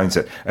really owns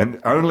it. And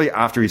only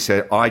after he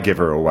said, I give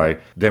her away,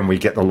 then we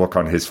get the look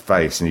on his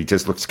face, and he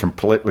just looks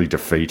completely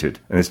defeated.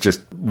 And it's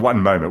just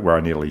one moment where I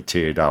nearly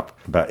teared up.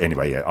 But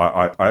anyway, yeah,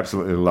 I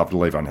absolutely loved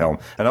Levon Helm.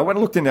 And I went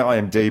and looked into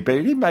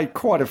IMDb. He made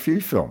quite a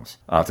few films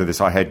after this.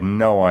 I had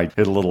no idea.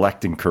 He had a little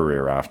acting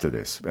career after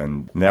this.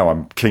 And now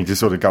I'm keen to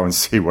sort of go and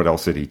see what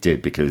else that he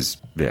did, because,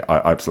 yeah, I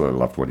absolutely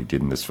loved what he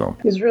did in this film.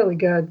 He's really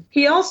good.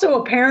 He also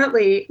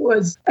apparently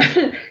was,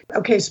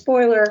 okay,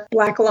 spoiler,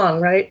 black lung,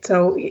 right?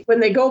 So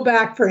when they go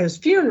back for his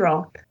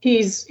funeral,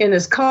 he's in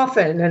his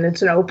coffin and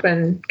it's an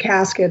open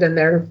casket and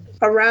they're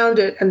around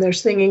it and they're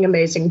singing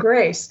Amazing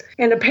Grace.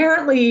 And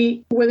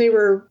apparently when they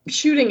were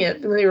shooting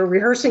it, when they were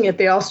rehearsing it,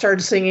 they all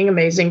started singing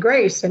Amazing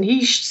Grace. And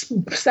he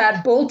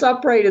sat bolt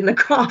upright in the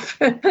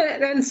coffin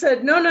and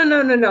said,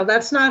 no,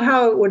 that's not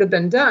how it would have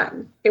been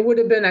done. It would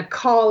have been a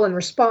call and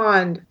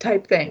respond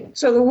type thing.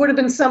 So there would have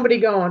been somebody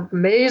going,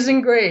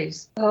 Amazing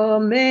Grace,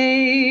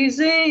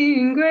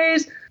 Amazing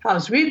Grace, how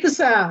sweet the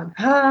sound,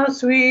 how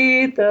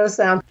sweet the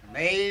sound.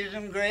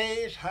 Amazing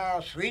Grace,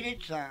 how sweet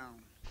it sounds.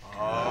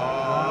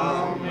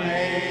 Amazing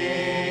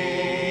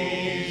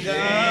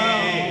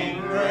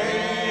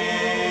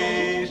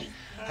grace,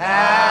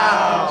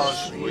 how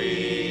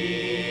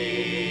sweet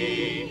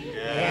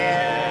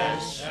the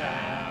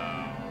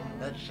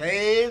sound that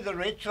saved the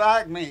rich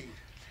like me.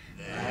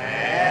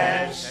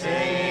 That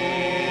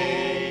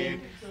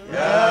saved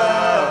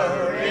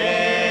the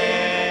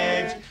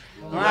rich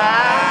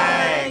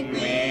like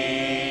me.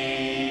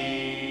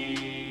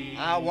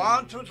 I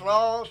once was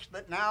lost,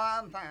 but now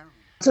I'm found.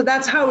 So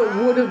that's how it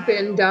would have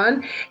been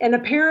done. And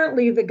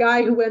apparently the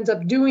guy who ends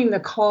up doing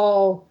the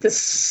call,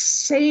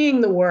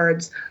 saying the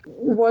words,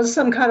 was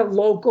some kind of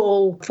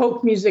local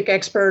folk music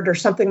expert or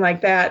something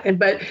like that.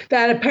 But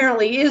that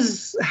apparently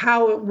is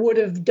how it would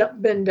have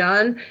been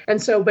done.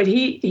 And so, but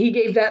he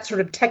gave that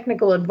sort of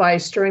technical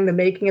advice during the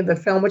making of the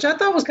film, which I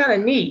thought was kind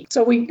of neat.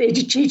 So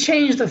he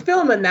changed the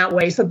film in that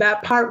way. So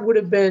that part would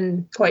have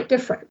been quite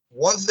different.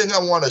 One thing I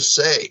want to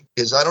say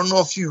is I don't know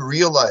if you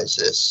realize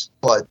this,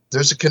 but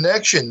there's a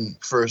connection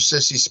for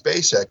Sissy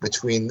Spacek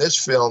between this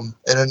film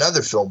and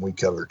another film we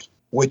covered,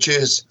 which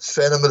is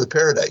Phantom of the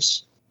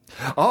Paradise.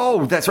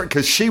 Oh, that's right,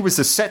 because she was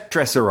the set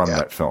dresser on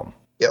that film.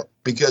 Yep,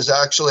 because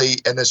actually,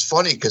 and it's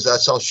funny because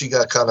that's how she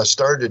got kind of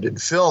started in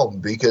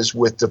film, because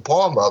with De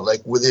Palma,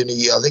 like within,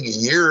 I think, a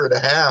year and a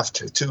half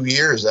to 2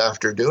 years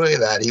after doing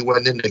that, he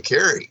went into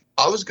Carrie.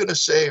 I was going to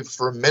say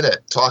for a minute,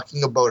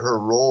 talking about her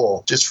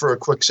role, just for a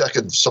quick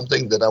second,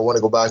 something that I want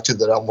to go back to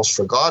that I almost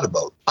forgot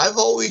about. I've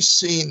always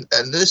seen,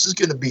 and this is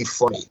going to be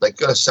funny, like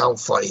going to sound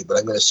funny, but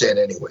I'm going to say it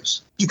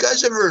anyways. You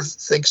guys ever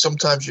think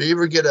sometimes, you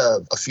ever get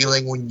a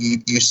feeling when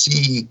you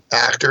see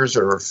actors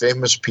or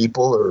famous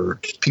people or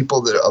people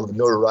that are of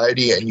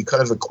notoriety and you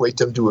kind of equate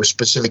them to a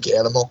specific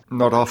animal?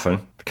 Not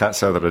often. Can't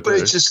say that I do. But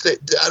it's just that,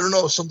 I don't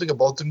know, something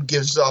about them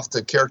gives off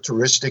the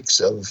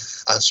characteristics of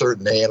a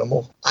certain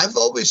animal. I've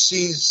always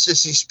seen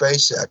Sissy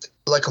Spacek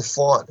like a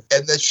fawn,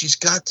 and that she's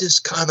got this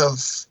kind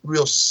of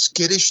real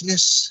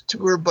skittishness to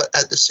her, but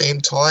at the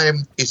same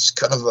time, it's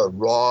kind of a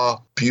raw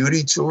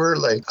beauty to her.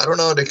 Like, I don't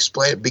know how to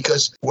explain it,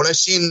 because when I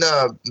seen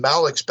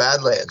Malick's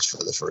Badlands for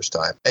the first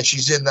time, and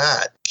she's in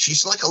that,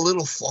 she's like a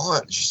little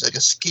fawn. She's like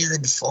a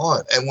scared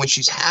fawn. And when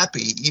she's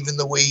happy, even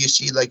the way you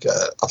see like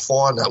a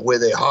fawn, that way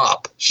they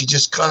hop, she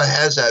just kind of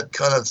has that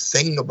kind of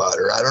thing about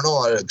her. I don't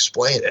know how to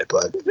explain it,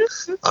 but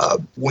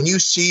when you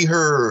see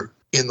her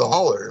in the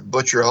Holler,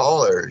 Butcher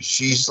Holler,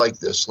 she's like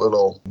this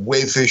little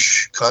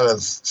waifish kind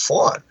of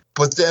fawn.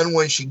 But then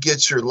when she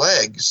gets her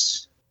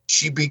legs,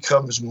 she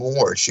becomes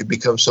more. She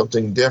becomes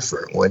something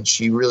different. When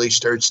she really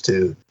starts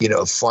to,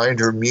 find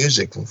her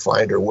music and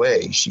find her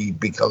way, she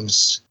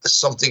becomes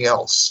something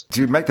else. Do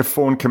you make the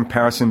fawn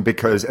comparison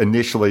because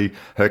initially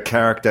her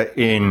character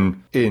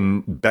in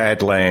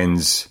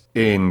Badlands,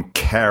 in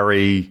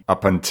Carrie,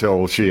 up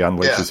until she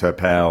unleashes her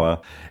power,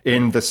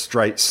 in The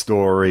Straight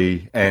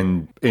Story,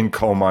 and in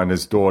Coal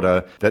Miner's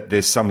Daughter, that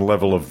there's some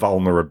level of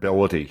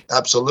vulnerability?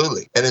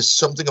 Absolutely. And it's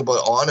something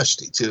about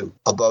honesty, too.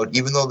 About,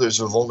 even though there's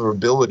a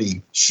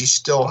vulnerability, she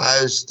still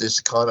has this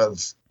kind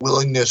of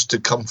willingness to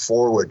come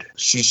forward.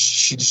 She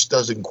just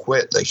doesn't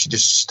quit. Like, she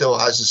just still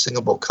has this thing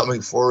about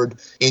coming forward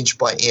inch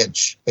by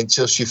inch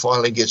until she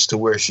finally gets to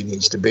where she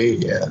needs to be.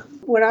 Yeah.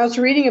 When I was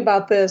reading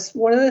about this,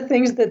 one of the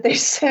things that they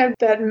said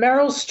that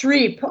Meryl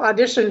Streep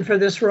auditioned for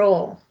this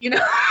role,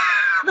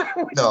 that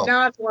would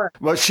not work.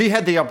 Well, she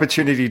had the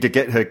opportunity to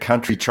get her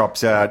country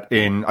chops out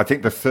in, I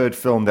think, the third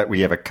film that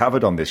we ever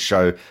covered on this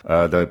show,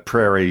 The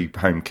Prairie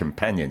Home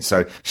Companion.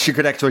 So she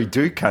could actually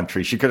do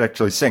country. She could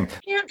actually sing.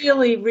 Can't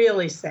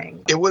really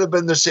sing. It would have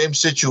been the same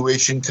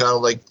situation, kind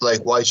of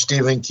like why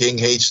Stephen King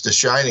hates The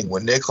Shining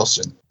with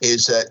Nicholson,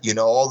 is that,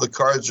 all the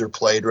cards are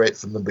played right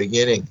from the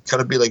beginning. Kind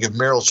of be like if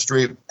Meryl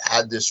Streep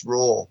had this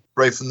role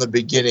right from the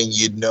beginning,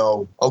 you'd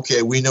know,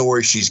 okay, we know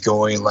where she's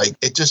going. Like,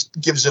 it just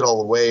gives it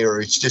all away,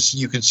 or it's just,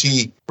 you can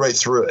see right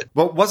through it.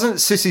 Well, wasn't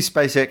Sissy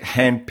Spacek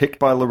handpicked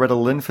by Loretta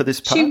Lynn for this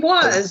part? She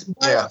was,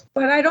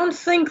 but I don't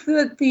think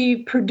that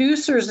the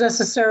producers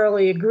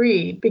necessarily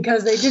agreed,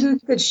 because they didn't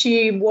think that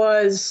she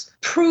was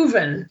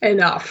proven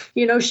enough.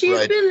 She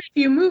had been in a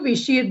few movies.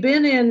 She had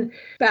been in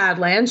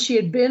Badlands. She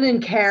had been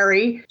in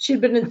Carrie. She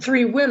had been in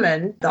Three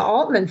Women, the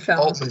Altman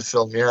film.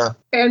 Yeah.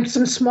 And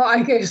some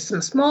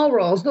small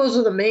roles. Those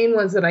are the main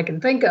ones that I can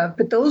think of.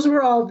 But those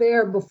were all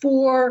there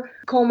before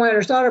Coal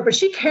Miner's Daughter. But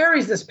she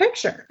carries this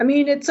picture. I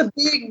mean, it's a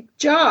big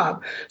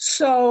job.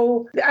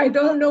 So I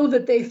don't know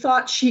that they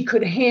thought she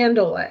could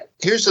handle it.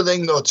 Here's the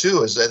thing, though,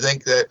 too, is I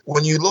think that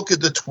when you look at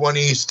the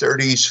 20s,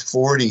 30s,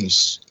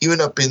 40s, even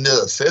up into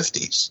the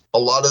 50s, a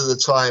lot of the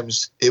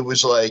times it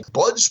was like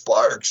Bud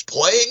Sparks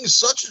playing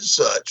such and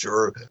such,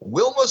 or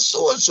Wilma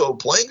so-and-so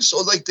playing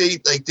so. Like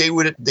they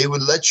would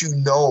let you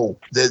know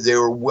that they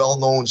were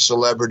well-known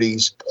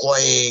celebrities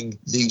playing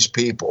these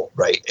people,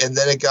 right? And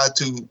then it got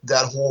to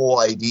that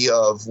whole idea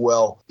of,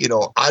 well,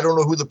 I don't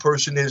know who the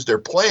person is they're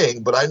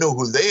playing, but I know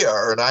who they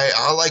are, and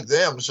I like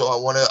them, so I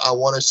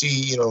want to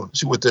see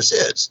what this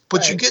is.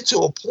 But you get to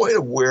a point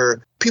of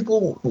where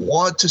people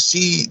want to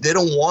see, they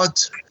don't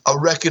want a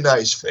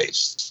recognized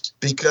face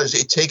because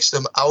it takes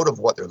them out of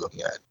what they're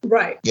looking at.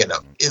 Right.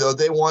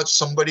 They want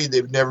somebody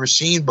they've never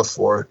seen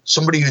before,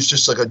 somebody who's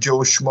just like a Joe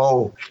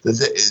Schmo.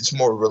 It's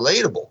more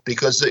relatable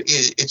because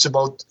it's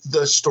about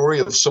the story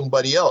of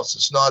somebody else.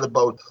 It's not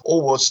about,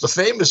 it's the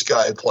famous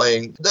guy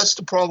playing. That's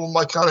the problem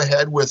I kind of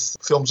had with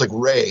films like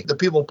Ray. The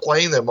people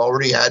playing them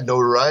already had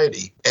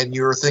notoriety, and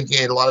you're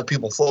thinking a lot of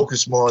people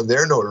focus more on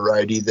their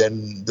notoriety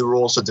than the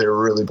roles that they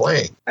were really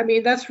playing. I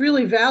mean, that's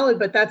really valid,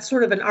 but that's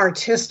sort of an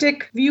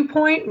artistic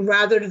viewpoint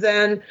rather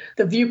than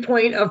the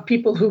viewpoint of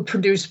people who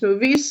produce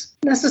movies.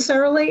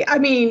 necessarily. I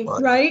mean,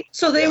 right?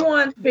 So they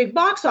want big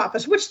box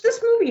office, which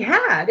this movie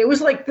had. It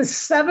was like the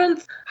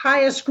 7th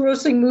highest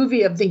grossing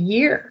movie of the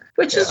year,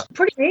 which is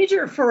pretty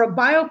major for a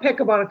biopic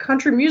about a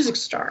country music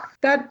star.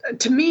 That,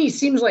 to me,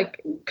 seems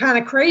like kind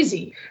of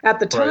crazy at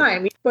the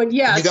time. But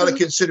yeah. You got to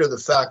consider the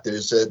fact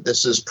is that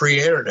this is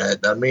pre-internet.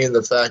 I mean,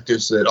 the fact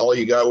is that all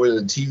you got were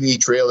the TV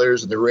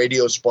trailers and the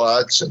radio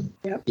spots. And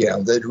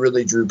that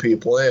really drew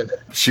people in.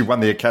 She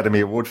won the Academy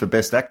Award for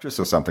Best Actress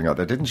or something like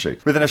that, didn't she?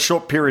 Within a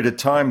short period of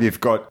time,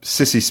 you've got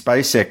Sissy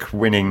Spacek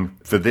winning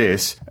for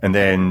this. And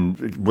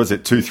then, was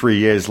it 2-3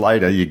 years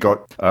later, you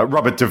got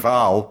Robert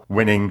Duvall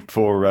winning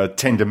for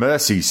Tender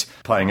Mercies,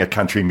 playing a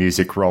country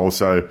music role.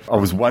 So I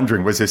was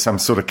wondering, was there some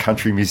sort of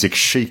country music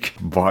chic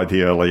by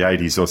the early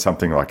 80s or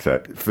something like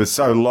that? For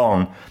so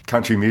long,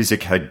 country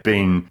music had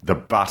been the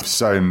butt of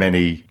so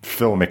many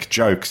filmic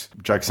jokes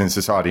in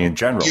society in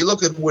general. You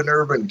look at when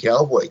Urban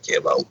Cowboy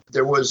came out.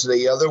 There was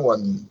the other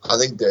one, I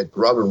think that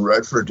Robert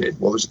Redford did.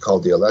 What was it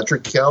called? The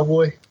Electric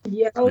Cowboy?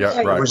 Yeah,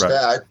 right, was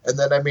that. And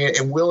then, I mean,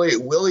 and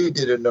Willie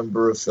did a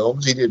number of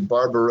films. He did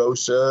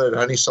Barbarossa and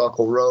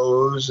Honeysuckle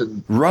Rose.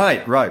 And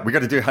Right. We got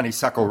to do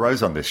Honeysuckle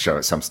Rose on this show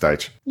at some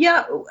stage.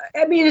 Yeah,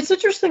 I mean, it's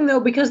interesting, though,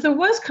 because there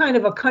was kind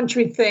of a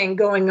country thing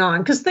going on.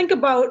 Because think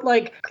about,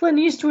 like, Clint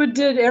Eastwood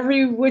did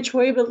Every Which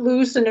Way But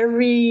Loose and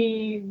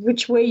Every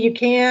Which Way You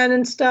Can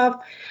and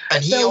stuff.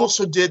 And he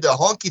also did the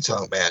Honky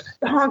Tonk Man.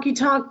 The Honky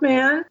Tonk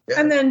Man. Yeah.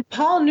 And then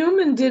Paul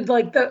Newman did,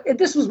 like,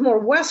 this was more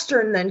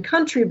Western than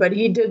country, but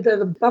he did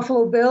the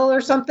Buffalo Bill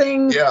or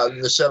something. Yeah, in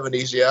the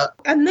 70s, yeah.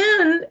 And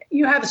then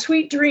you have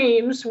Sweet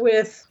Dreams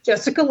with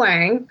Jessica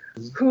Lange,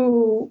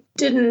 who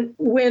didn't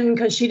win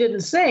because she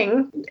didn't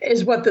sing,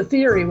 is what the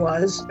theory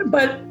was.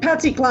 But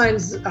Patsy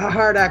Cline's a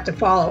hard act to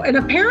follow. And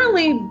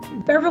apparently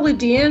Beverly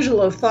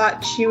D'Angelo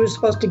thought she was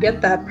supposed to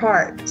get that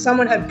part.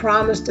 Someone had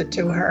promised it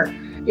to her,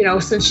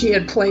 since she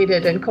had played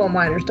it in Coal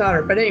Miner's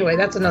Daughter. But anyway,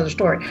 that's another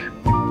story.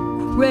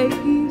 Crazy,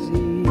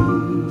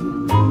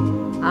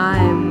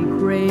 I'm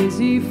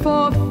crazy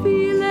for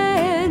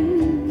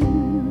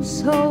feeling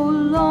so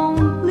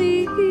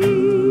lonely.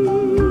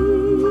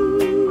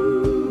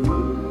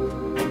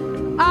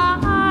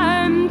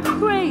 I'm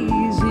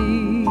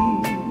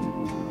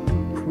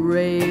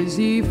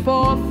crazy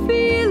for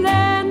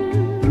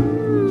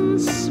feeling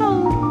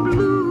so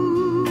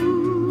blue.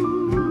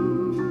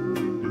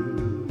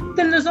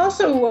 Then there's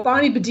also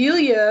Bonnie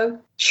Bedelia,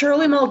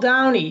 Shirley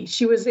Muldowney.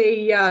 She was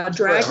a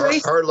drag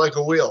race. Heart Like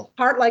a Wheel.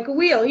 Heart Like a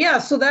Wheel, yeah.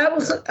 So that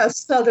was a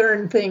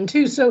Southern thing,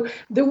 too. So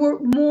there were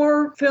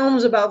more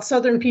films about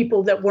Southern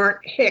people that weren't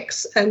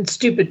hicks and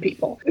stupid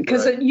people,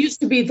 because it used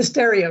to be the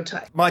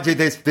stereotype. Mind you,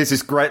 there's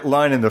this great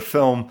line in the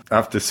film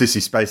after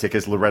Sissy Spacek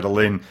as Loretta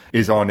Lynn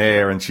is on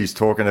air and she's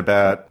talking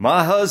about,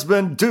 my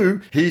husband,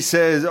 he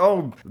says,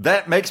 oh,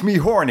 that makes me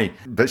horny.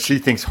 But she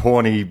thinks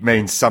horny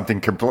means something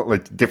completely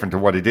different to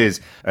what it is.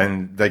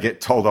 And they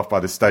get told off by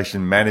the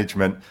station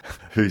management,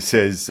 who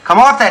says, come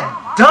off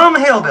that dumb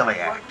hillbilly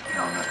act.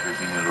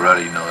 If you knew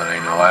Loretta, you know that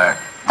ain't no act.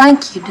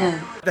 Thank you,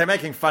 Dad. They're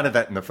making fun of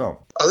that in the film.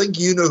 I think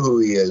you know who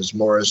he is,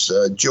 Morris.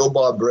 Joe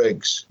Bob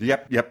Briggs.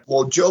 Yep.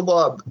 Well, Joe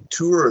Bob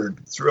toured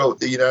throughout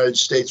the United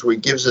States where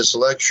he gives this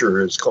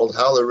lecture. It's called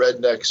How the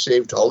Rednecks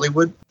Saved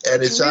Hollywood.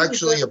 And it's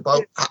actually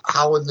about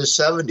how in the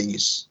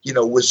 70s,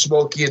 with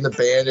Smokey and the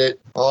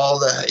Bandit, all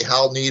the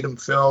Hal Needham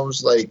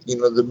films, like,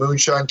 the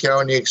Moonshine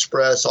County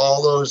Express,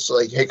 all those,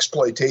 like,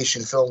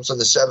 exploitation films in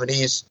the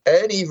 70s,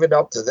 and even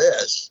up to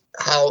this,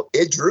 how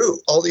it drew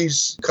all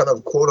these kind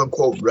of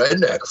quote-unquote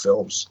redneck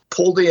films,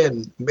 pulled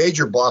in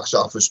major box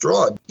office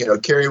draw.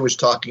 Carrie was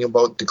talking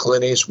about the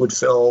Clint Eastwood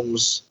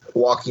films,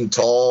 Walking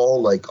Tall,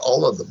 like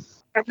all of them.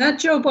 And that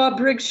Joe Bob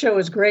Briggs show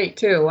is great,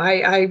 too.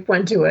 I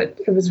went to it.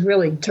 It was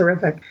really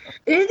terrific.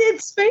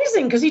 It's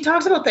amazing because he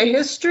talks about the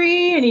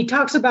history and he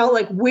talks about,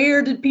 like,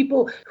 where did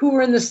people who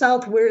were in the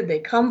South, where did they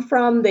come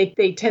from? They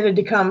tended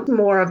to come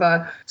more of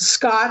a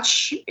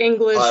Scotch,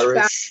 English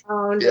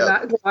background,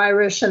 and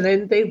Irish, and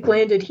then they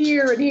landed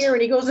here and here.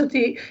 And he goes into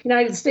the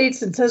United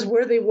States and says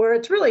where they were.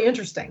 It's really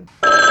interesting.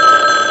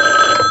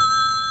 It's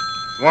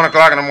 1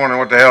 o'clock in the morning.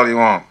 What the hell do you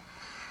want?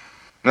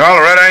 No,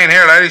 Loretta ain't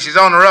here, lady. She's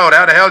on the road.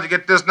 How the hell did you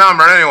get this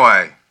number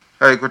anyway?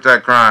 Hey, quit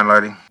that crying,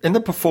 lady. In the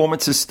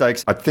performances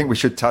stakes, I think we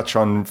should touch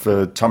on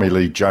for Tommy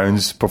Lee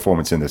Jones'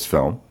 performance in this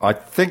film. I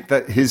think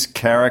that his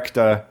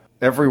character,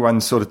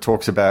 everyone sort of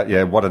talks about,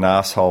 what an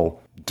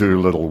asshole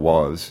Doolittle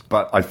was.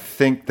 But I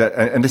think that,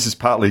 and this is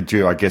partly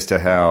due, I guess, to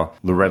how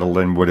Loretta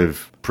Lynn would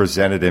have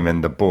presented him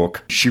in the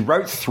book. She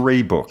wrote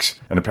 3 books,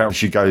 and apparently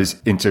she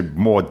goes into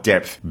more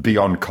depth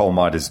beyond Coal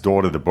Miner's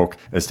Daughter, the book,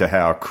 as to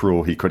how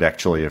cruel he could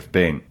actually have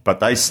been. But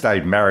they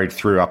stayed married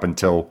through up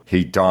until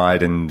he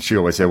died, and she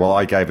always said, well,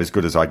 I gave as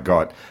good as I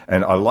got.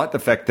 And I like the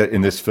fact that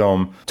in this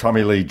film,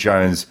 Tommy Lee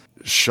Jones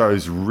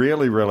shows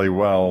really, really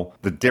well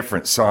the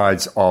different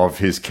sides of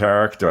his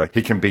character.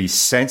 He can be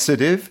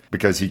sensitive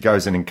because he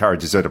goes and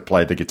encourages her to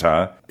play the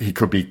guitar. He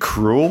could be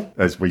cruel,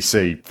 as we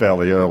see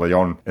fairly early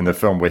on in the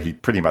film, where he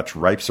pretty much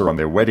rapes her on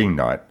their wedding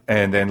night.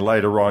 And then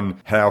later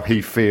on, how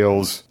he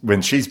feels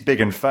when she's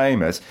big and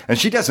famous. And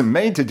she doesn't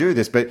mean to do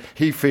this, but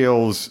he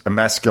feels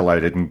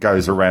emasculated and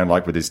goes around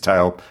like with his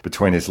tail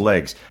between his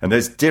legs. And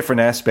there's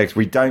different aspects.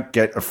 We don't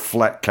get a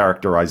flat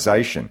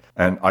characterization.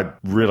 And I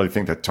really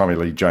think that Tommy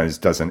Lee Jones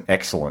does an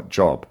excellent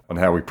job on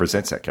how he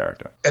presents that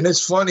character. And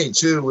it's funny,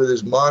 too, with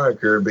his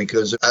moniker,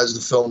 because as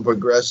the film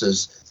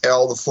progresses,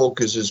 all the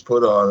focus is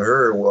put on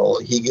her. Well,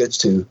 he gets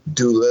to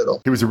do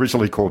little. He was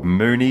originally called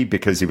Mooney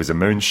because he was a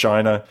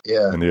moonshiner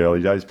in the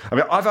early days. I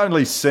mean, I've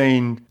only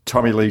seen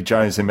Tommy Lee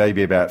Jones in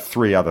maybe about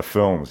 3 other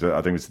films. I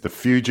think it was The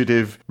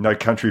Fugitive, No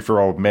Country for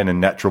Old Men,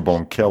 and Natural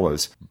Born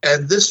Killers.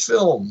 And this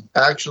film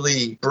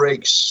actually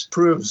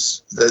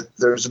proves that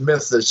there's a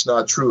myth that's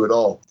not true at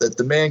all, that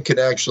the man can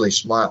actually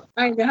smile.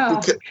 I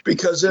know.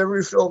 Because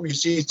every film you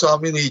see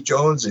Tommy Lee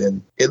Jones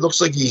in, it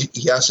looks like he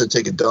has to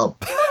take a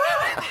dump.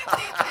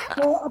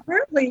 Well,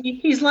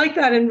 apparently he's like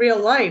that in real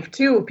life,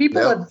 too.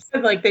 People have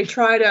said, like, they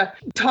try to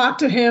talk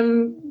to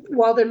him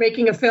while they're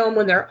making a film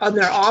when they're on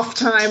their off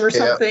time or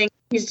something.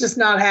 He's just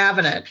not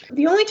having it.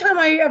 The only time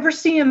I ever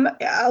see him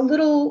a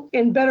little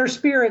in better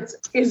spirits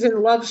is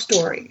in Love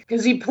Story,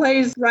 because he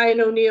plays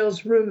Ryan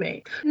O'Neal's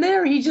roommate. And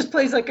there he just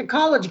plays like a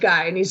college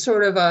guy, and he's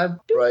sort of a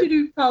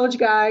college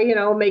guy, you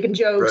know, making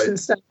jokes and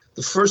stuff.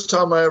 The first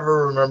time I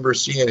ever remember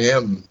seeing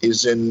him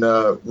is in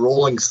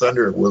Rolling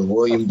Thunder with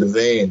William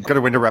Devane. I've got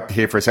to interrupt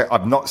here for a sec.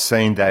 I've not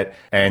seen that,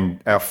 and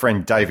our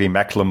friend Davey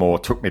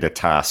McLemore took me to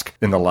task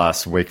in the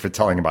last week for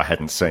telling him I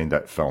hadn't seen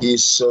that film.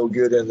 He's so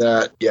good in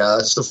that. Yeah,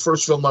 that's the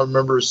first film I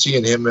remember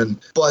seeing him in.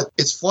 But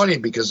it's funny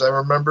because I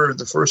remember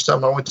the first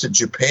time I went to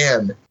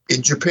Japan.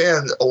 In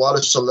Japan, a lot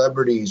of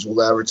celebrities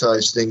will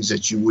advertise things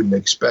that you wouldn't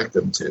expect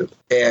them to.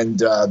 And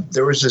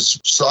there was this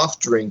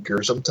soft drink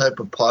or some type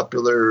of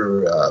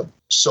popular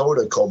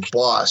soda called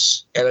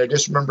Boss. And I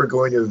just remember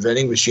going to a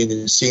vending machine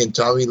and seeing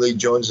Tommy Lee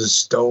Jones's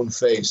stone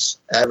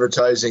face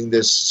advertising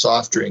this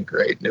soft drink,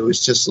 right? And it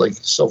was just like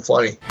so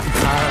funny.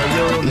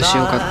 I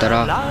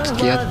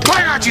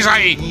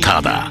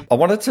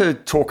wanted to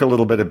talk a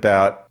little bit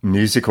about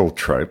musical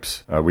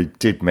tropes. We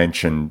did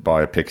mention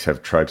biopics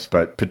have tropes,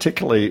 but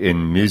particularly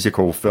in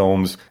musical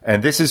films.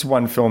 And this is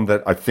one film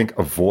that I think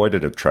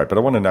avoided a trope, but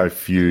I want to know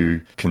if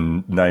you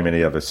can name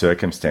any other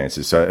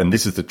circumstances. So, and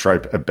this is the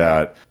trope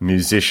about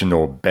musician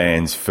or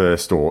band's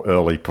first or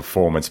early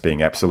performance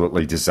being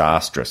absolutely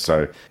disastrous.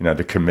 So, you know,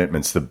 the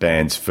Commitments, the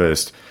band's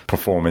first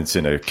performance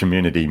in a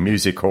community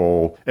music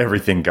hall,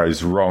 everything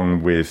goes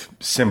wrong with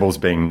cymbals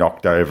being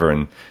knocked over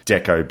and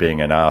Deco being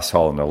an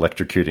asshole and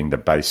electrocuting the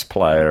bass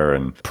player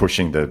and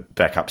pushing the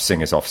backup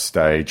singers off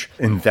stage.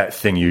 In That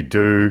Thing You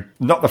Do,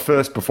 not the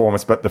first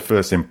performance, but the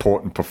first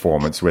important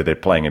performance where they're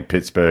playing in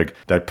Pittsburgh.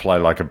 They play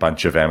like a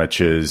bunch of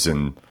amateurs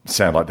and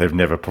sound like they've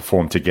never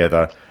performed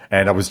together.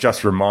 And I was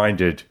just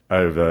reminded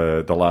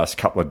over the last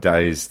couple of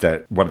days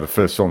that one of the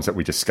first films that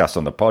we discussed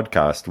on the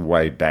podcast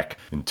way back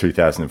in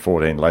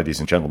 2014, Ladies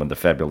and Gentlemen, The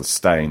Fabulous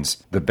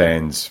Stains, the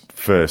band's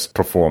first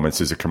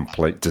performance is a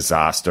complete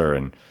disaster,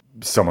 and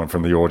someone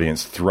from the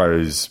audience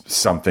throws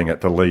something at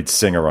the lead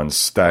singer on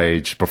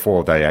stage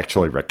before they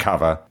actually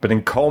recover. But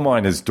in Coal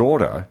Miner's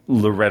Daughter,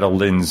 Loretta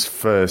Lynn's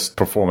first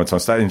performance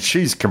on stage, and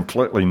she's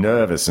completely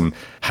nervous and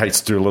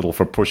hates Doolittle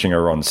for pushing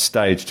her on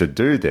stage to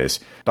do this.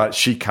 But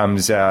she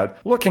comes out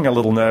looking a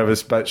little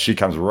nervous, but she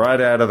comes right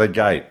out of the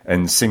gate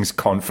and sings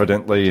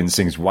confidently and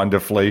sings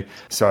wonderfully.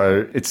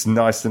 So it's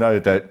nice to know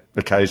that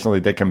occasionally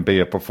there can be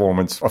a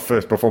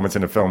first performance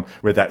in a film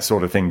where that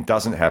sort of thing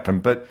doesn't happen.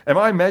 But am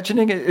I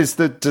imagining it? Is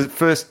the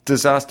first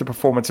disaster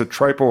performance a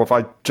trope, or have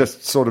I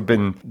just sort of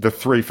been the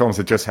 3 films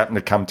that just happen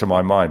to come to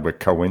my mind were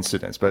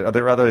coincidence? But are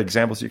there other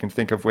examples you can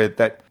think of where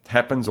that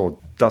happens or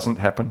doesn't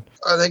happen?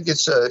 I think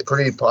it's a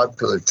pretty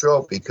popular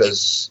trope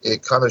because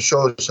it kind of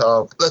shows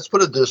how, let's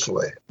put it this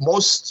way,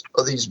 most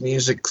of these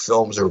music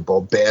films are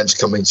about bands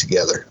coming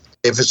together.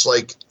 If it's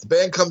like the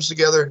band comes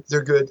together,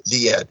 they're good,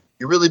 the end.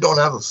 You really don't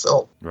have a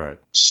film. Right.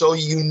 So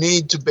you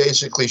need to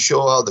basically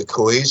show how the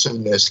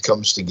cohesiveness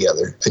comes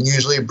together, and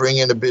usually bring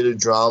in a bit of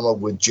drama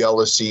with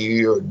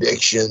jealousy or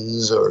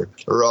addictions or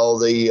all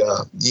the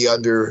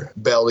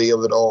underbelly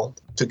of it all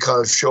to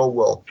kind of show,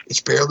 well, it's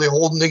barely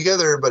holding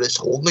together, but it's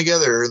holding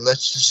together, and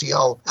let's just see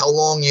how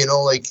long, you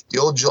know, like the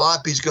old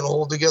jalopy's going to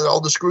hold together. All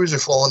the screws are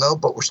falling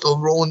out, but we're still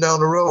rolling down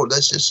the road.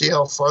 Let's just see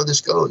how far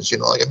this goes. You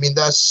know, like, I mean,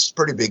 that's a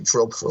pretty big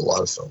trope for a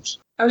lot of films.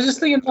 I was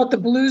just thinking about the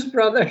Blues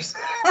Brothers.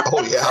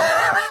 Oh,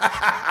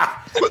 yeah.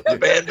 Put the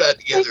band back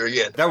together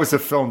again. That was a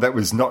film that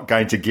was not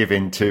going to give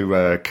in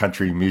to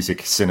country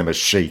music cinema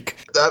chic.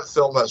 That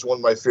film has one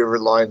of my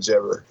favorite lines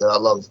ever that I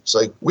love. It's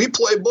like, we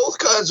play both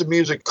kinds of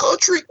music,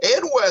 country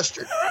and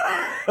Western.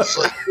 It's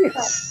like...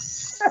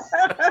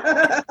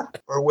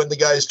 Or when the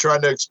guy's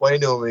trying to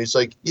explain to him, he's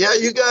like, "Yeah,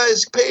 you got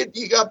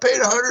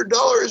paid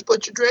 $100,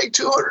 but you drank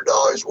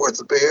 $200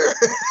 worth of beer."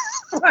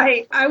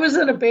 Right. I was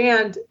in a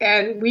band,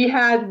 and we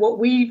had what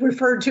we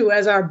referred to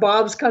as our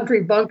Bob's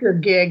Country Bunker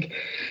gig,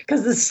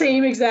 because the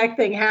same exact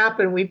thing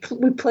happened. We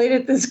played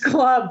at this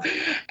club,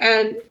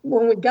 and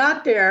when we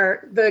got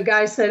there, the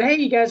guy said, "Hey,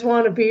 you guys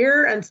want a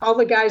beer?" And all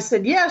the guys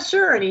said, "Yeah,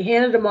 sure." And he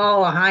handed them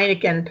all a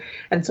Heineken,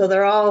 and so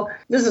they're all,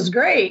 "This is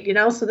great," you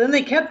know. So then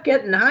they kept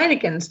getting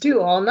Heinekens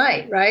too all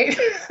night, right?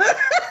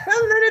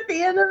 And then at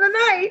the end of the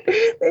night,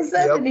 they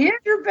said, "And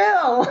here's your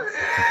bill."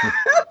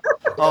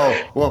 Oh,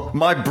 well,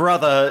 my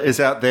brother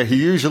is out there. He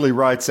usually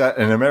writes out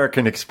an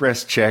American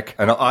Express check,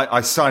 and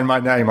I sign my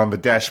name on the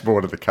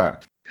dashboard of the car.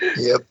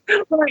 Yep.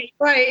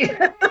 Right.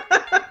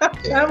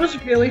 That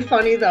was really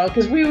funny, though,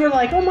 because we were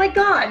like, "Oh, my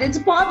God, it's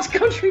Bob's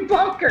Country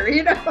Bunker,"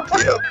 you know?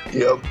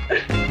 Yep.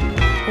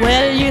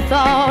 Well, you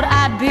thought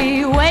I'd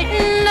be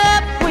waiting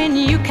up when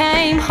you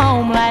came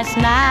home last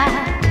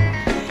night.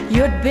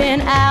 You'd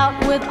been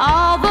out with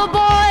all the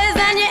boys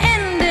and you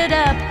ended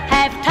up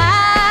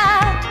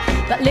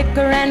half-tied. But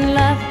liquor and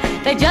love,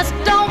 they just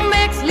don't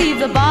mix. Leave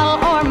the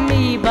bottle or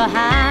me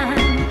behind.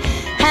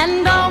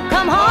 And don't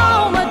come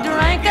home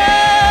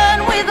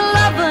a-drinking with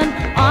lovin'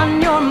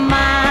 on your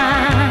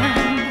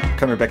mind.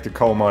 Coming back to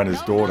Coal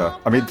Miner's Daughter,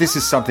 I mean, this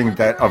is something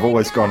that I've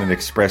always gone and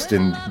expressed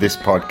in this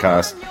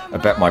podcast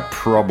about my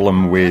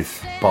problem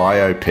with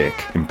biopic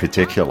in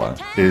particular,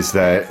 is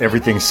that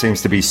everything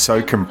seems to be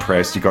so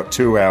compressed. You've got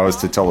 2 hours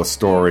to tell a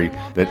story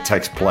that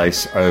takes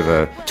place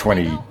over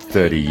 20,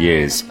 30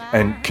 years.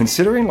 And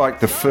considering like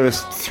the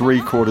first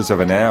 3/4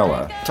 of an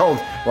hour, told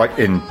like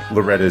in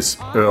Loretta's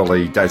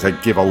early days, they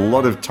give a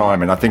lot of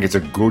time, and I think it's a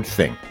good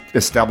thing,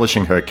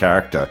 establishing her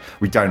character.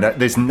 We don't know,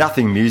 there's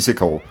nothing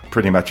musical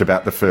pretty much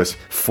about the first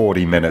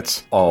 40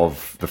 minutes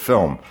of the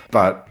film.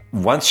 But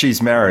once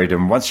she's married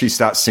and once she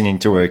starts singing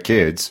to her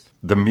kids,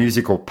 the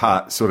musical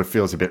part sort of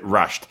feels a bit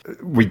rushed.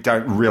 We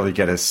don't really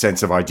get a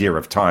sense of idea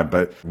of time,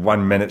 but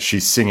 1 minute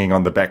she's singing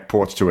on the back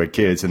porch to her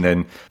kids, and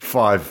then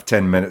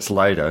 5-10 minutes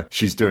later,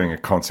 she's doing a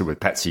concert with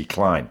Patsy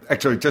Cline.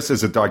 Actually, just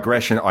as a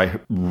digression, I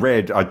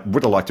would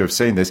have liked to have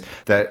seen this,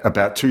 that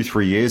about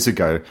 2-3 years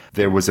ago,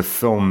 there was a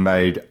film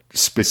made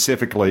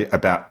specifically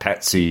about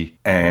Patsy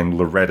and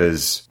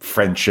Loretta's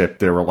friendship,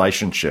 their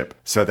relationship.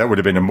 So that would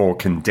have been a more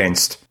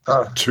condensed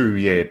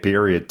 2-year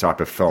period type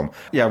of film.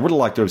 Yeah, I would have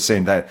liked to have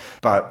seen that,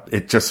 but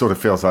it just sort of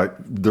feels like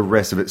the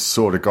rest of it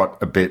sort of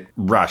got a bit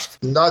rushed.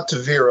 Not to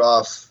veer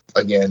off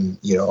again,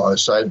 you know, on a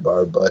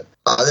sidebar, but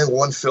I think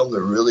one film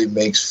that really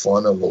makes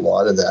fun of a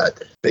lot of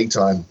that big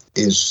time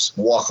is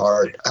Walk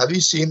Hard. Have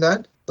you seen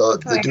that?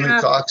 The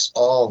Dewey Cox,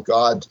 oh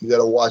God, you got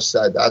to watch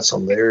that. That's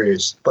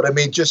hilarious. But I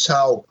mean, just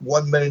how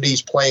 1 minute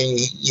he's playing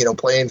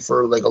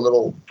for like a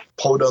little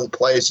podunk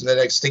place, and the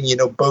next thing you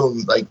know,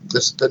 boom, like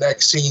this, the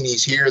next scene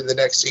he's here, and the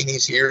next scene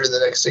he's here, and the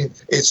next scene.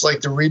 It's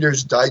like the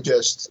Reader's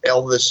Digest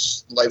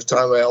Elvis,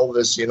 Lifetime of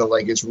Elvis, you know,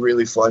 like it's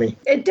really funny.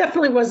 It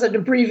definitely was an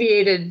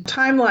abbreviated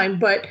timeline,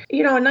 but,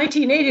 you know, in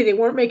 1980, they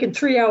weren't making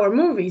 3-hour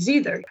movies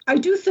either. I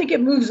do think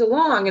it moves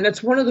along, and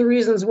it's one of the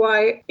reasons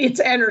why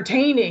it's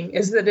entertaining,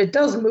 is that it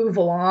does move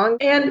along.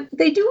 And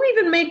they do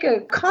even make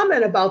a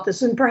comment about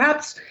this, and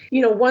perhaps,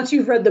 you know, once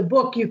you've read the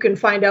book, you can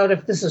find out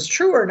if this is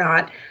true or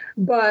not.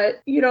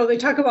 But, you know, they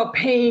talk about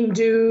paying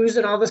dues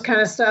and all this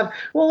kind of stuff.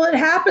 Well, it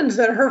happens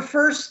that her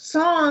first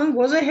song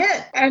was a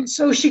hit. And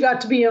so she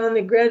got to be on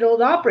the Grand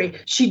Ole Opry.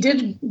 She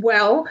did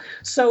well.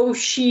 So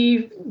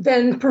she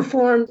then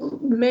performed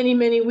many,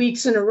 many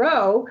weeks in a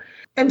row.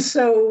 And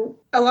so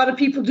a lot of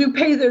people do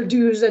pay their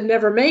dues and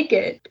never make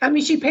it. I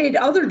mean, she paid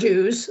other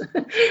dues,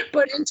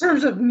 but in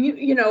terms of,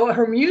 you know,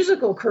 her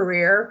musical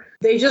career,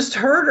 they just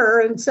heard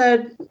her and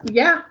said,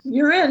 yeah,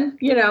 you're in,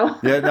 you know.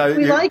 Yeah, no,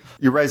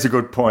 you raise a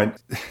good point.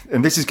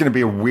 And this is going to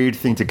be a weird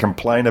thing to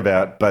complain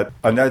about, but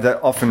I know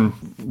that often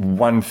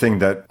one thing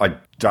that I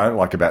don't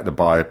like about the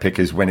biopic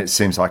is when it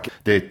seems like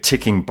they're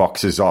ticking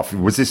boxes off.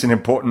 Was this an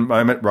important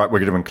moment? Right, we're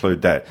going to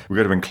include that. We're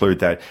going to include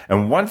that.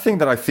 And one thing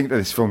that I think that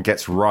this film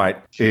gets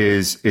right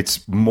is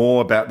it's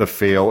more about the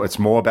feel. It's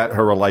more about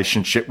her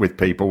relationship with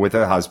people, with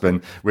her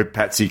husband, with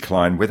Patsy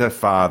Cline, with her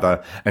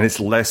father, and it's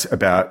less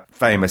about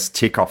famous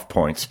tick-off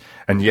points.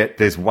 And yet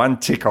there's one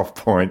tick-off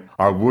point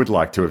I would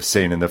like to have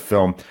seen in the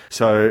film.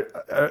 So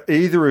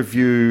either of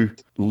you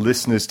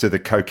listeners to the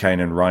Cocaine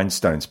and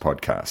Rhinestones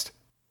podcast?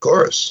 Of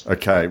course.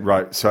 Okay,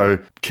 right. So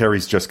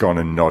Kerry's just gone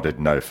and nodded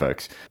no,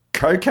 folks.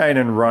 Cocaine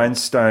and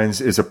Rhinestones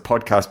is a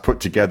podcast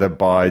put together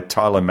by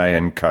Tyler May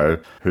and Co.,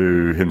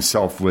 who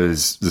himself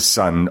was the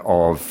son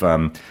of,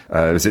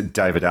 was it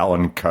David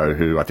Allen Co.,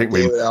 who I think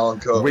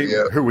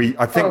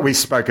we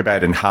spoke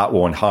about in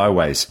Heartworn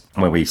Highways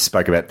when we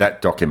spoke about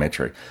that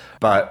documentary.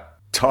 But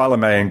Tyler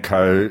May and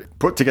Co.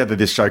 put together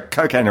this show,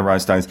 Cocaine and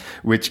Rhinestones,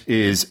 which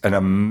is an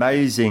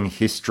amazing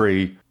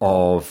history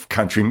of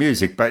country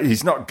music. But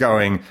he's not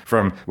going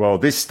from, well,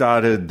 this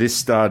started,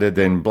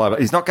 then blah, blah.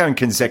 He's not going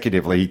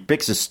consecutively. He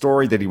picks a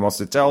story that he wants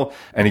to tell,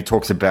 and he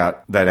talks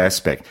about that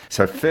aspect.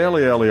 So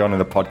fairly early on in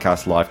the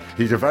podcast life,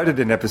 he devoted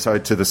an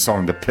episode to the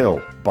song The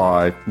Pill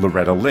by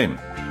Loretta Lynn.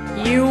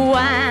 You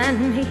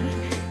wine me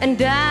and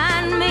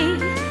dine me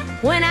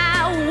when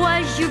I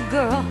was your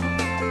girl.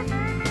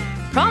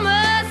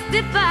 Promised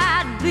if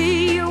I'd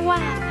be your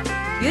wife,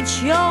 you'd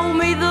show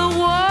me the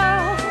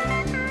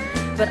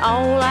world. But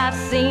all I've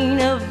seen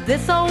of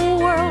this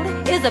old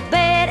world is a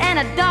bed and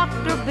a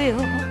doctor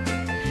bill.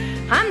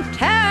 I'm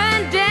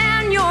tearing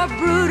down your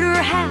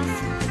brooder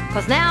house,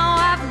 'cause now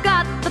I've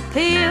got the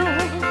pill.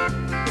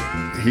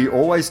 He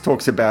always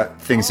talks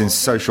about things in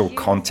social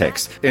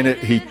context. In it,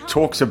 he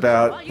talks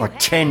about like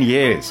 10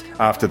 years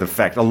after the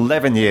fact,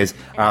 11 years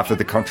after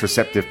the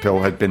contraceptive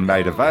pill had been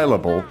made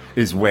available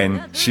is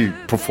when she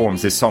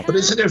performs this song. But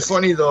isn't it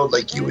funny, though,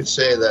 like you would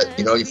say that,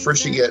 you know,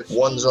 first you get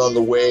one's on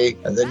the way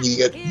and then you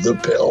get the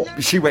pill.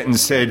 She went and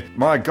said,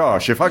 my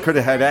gosh, if I could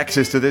have had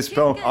access to this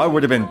pill, I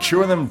would have been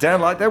chewing them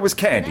down like that was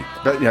candy.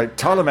 But, you know,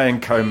 Tyler May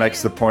 & Co.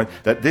 makes the point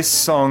that this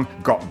song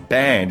got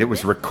banned. It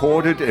was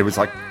recorded. It was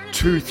like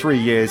 2-3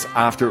 years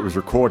after it was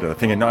recorded. I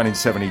think in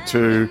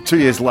 1972, 2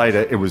 years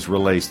later, it was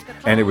released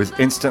and it was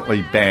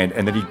instantly banned.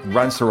 And then he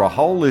runs through a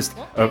whole list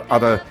of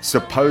other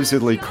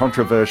supposedly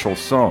controversial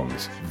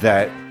songs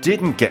that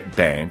didn't get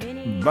banned,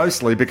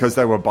 mostly because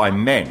they were by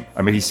men.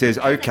 I mean, he says,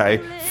 okay,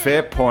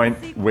 fair point,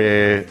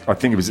 where I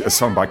think it was a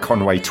song by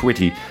Conway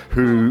Twitty,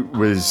 who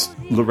was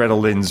Loretta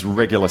Lynn's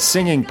regular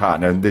singing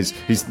partner, and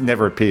he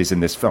never appears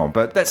in this film,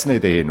 but that's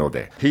neither here nor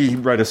there. He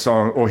wrote a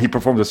song, or he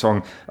performed a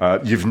song,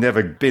 You've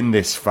Never Been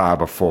This Far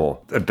Before,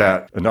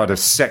 about a night of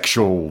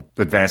sexual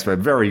advancement,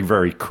 a very,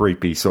 very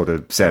creepy sort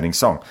of sounding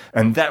song.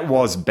 And that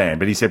was banned,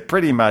 but he said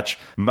pretty much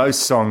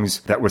most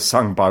songs that were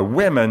sung by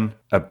women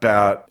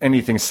about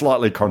anything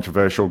slightly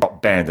controversial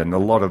got banned, and a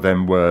lot of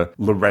them were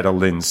Loretta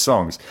Lynn's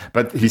songs.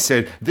 But he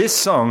said this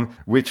song,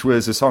 which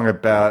was a song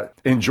about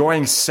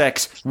enjoying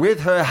sex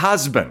with her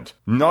husband,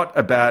 not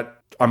about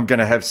I'm going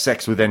to have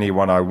sex with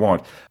anyone I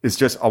want. It's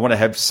just, I want to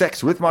have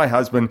sex with my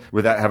husband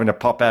without having to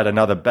pop out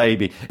another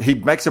baby. He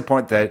makes a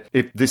point that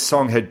if this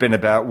song had been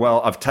about,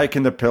 well, I've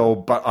taken the pill,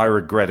 but I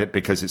regret it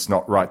because it's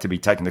not right to be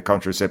taking the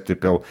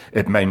contraceptive pill,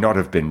 it may not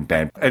have been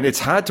banned. And it's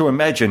hard to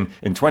imagine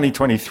in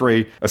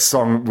 2023 a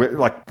song where,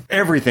 like,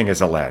 everything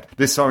is allowed.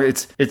 This song,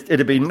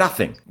 it'd be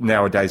nothing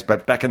nowadays.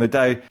 But back in the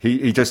day,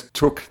 he just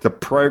took the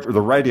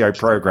radio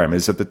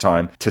programmers at the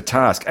time to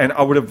task. And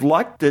I would have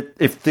liked it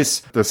if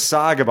the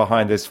saga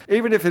behind this,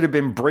 even if it had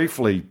been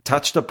briefly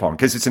touched upon,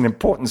 because it's an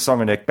important song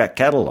in their back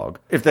catalogue,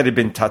 if that had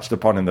been touched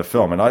upon in the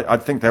film. And I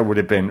think that would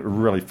have been a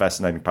really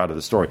fascinating part of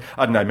the story.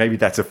 I don't know, maybe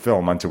that's a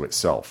film unto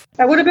itself.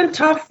 That would have been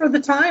tough for the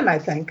time, I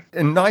think.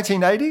 In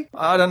 1980?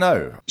 I don't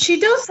know. She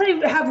does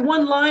have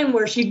one line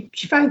where she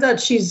finds out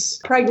she's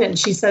pregnant and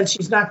she says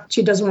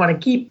she doesn't want to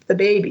keep the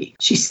baby.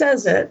 She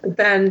says it, but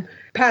then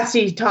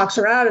Patsy talks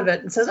her out of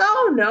it and says,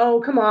 oh, no,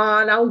 come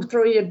on, I'll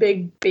throw you a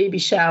big baby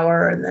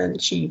shower. And then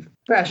she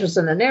crashes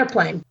in an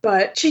airplane.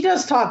 But she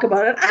does talk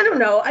about it. I don't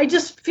know. I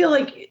just feel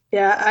like,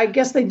 I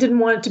guess they didn't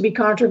want it to be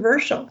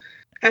controversial.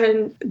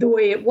 And the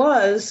way it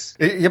was...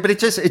 Yeah, but it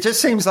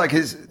just seems like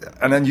it's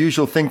an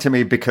unusual thing to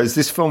me, because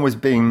this film was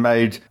being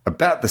made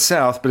about the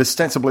South, but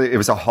ostensibly it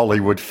was a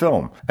Hollywood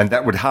film. And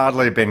that would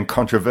hardly have been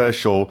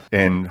controversial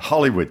in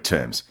Hollywood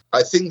terms.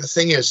 I think the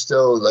thing is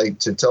still, like,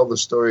 to tell the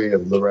story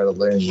of Loretta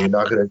Lynn, you're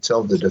not going to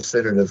tell the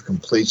definitive,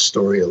 complete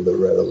story of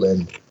Loretta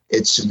Lynn.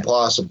 It's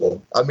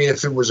impossible. I mean,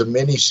 if it was a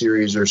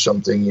miniseries or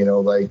something, you know,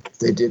 like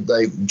they did,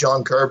 like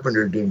John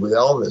Carpenter did with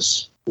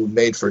Elvis, who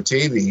made for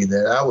TV,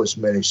 then that was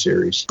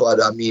miniseries.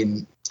 But I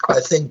mean, I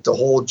think the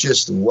whole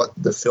gist of what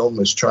the film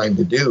is trying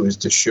to do is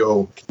to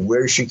show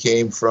where she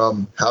came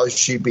from, how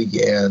she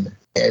began,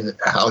 and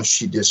how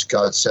she just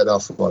got set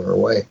off on her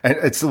way. And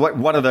it's like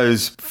one of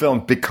those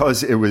films,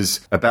 because it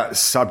was about a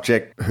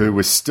subject who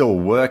was still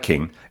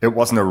working, it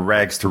wasn't a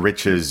rags to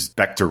riches,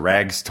 back to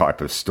rags type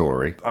of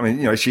story. I mean,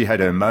 you know, she had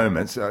her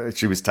moments.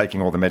 She was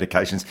taking all the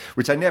medications,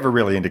 which they never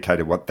really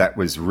indicated what that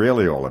was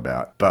really all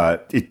about.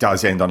 But it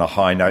does end on a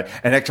high note.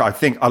 And actually, I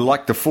think I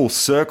like the full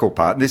circle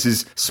part. And this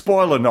is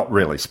spoiler, not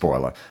really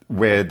spoiler,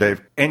 where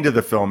the end of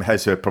the film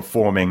has her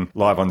performing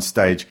live on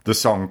stage the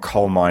song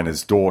Coal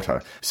Miner's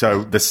Daughter.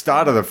 So the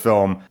start of the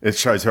film, it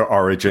shows her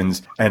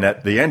origins, and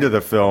at the end of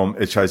the film,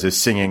 it shows her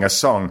singing a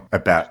song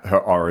about her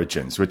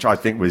origins, which I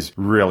think was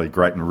really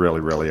great and really,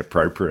 really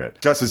appropriate.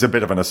 Just as a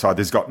bit of an aside,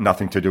 this got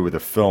nothing to do with the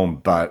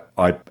film, but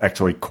I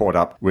actually caught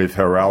up with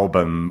her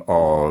album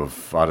of,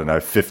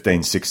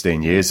 15,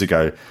 16 years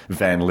ago,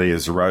 Van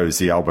Leer's Rose,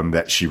 the album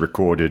that she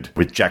recorded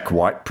with Jack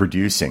White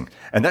producing.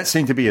 And that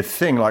seemed to be a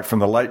thing, like from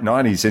the late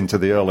 90s into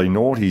the early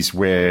noughties,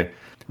 where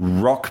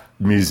rock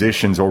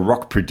musicians or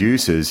rock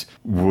producers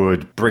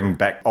would bring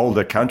back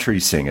older country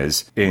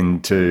singers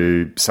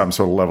into some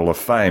sort of level of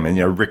fame. And,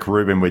 you know, Rick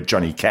Rubin with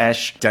Johnny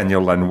Cash,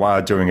 Daniel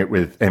Lanois doing it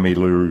with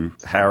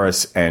Emmylou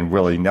Harris and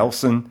Willie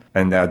Nelson,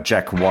 and now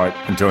Jack White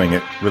doing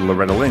it with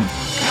Loretta Lynn.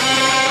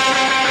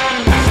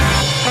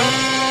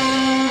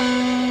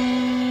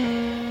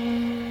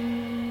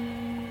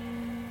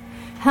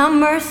 Have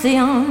mercy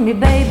on me,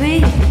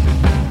 baby.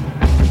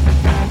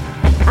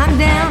 I'm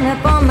down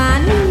up on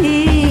my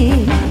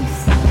knees.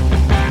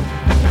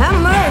 Have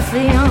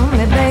mercy on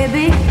me,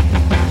 baby.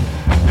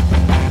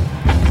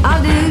 I'll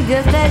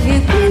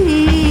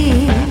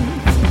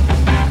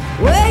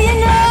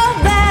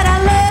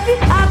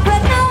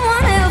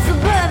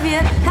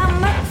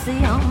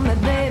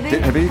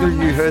Have either of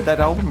you heard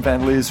that album,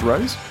 Van Leer's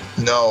Rose?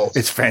 No.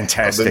 It's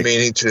fantastic. I've been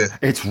meaning to.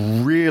 It's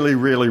really,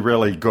 really,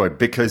 really good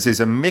because there's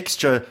a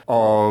mixture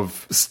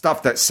of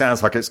stuff that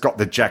sounds like it's got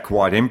the Jack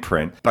White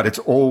imprint, but it's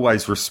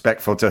always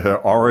respectful to her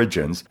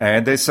origins.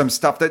 And there's some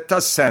stuff that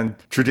does sound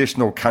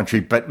traditional country,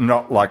 but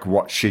not like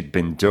what she'd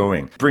been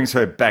doing. Brings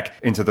her back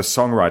into the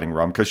songwriting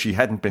realm because she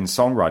hadn't been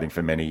songwriting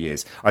for many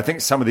years. I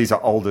think some of these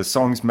are older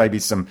songs, maybe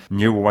some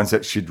newer ones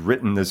that she'd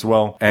written as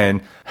well.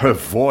 And her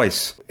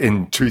voice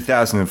in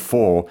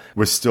 2004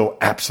 was still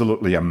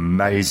absolutely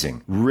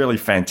amazing. Really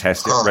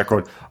fantastic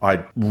record.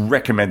 I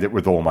recommend it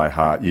with all my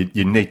heart.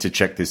 You need to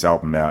check this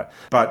album out.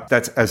 But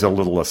that's as a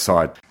little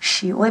aside.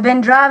 Shoot, we've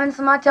been driving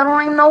so much I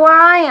don't even know where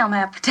I am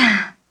half the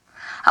time.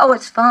 Oh,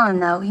 it's fun,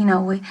 though. You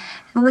know,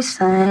 we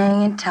sing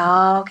and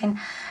talk and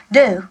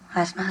do.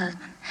 That's my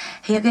husband.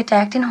 He'll get to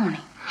acting horny.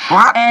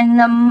 What? And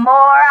the more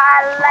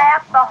I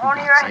laugh, the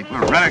hornier he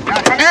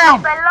gets.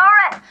 And say,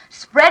 Lauren,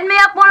 spread me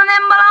up one of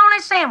them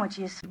bologna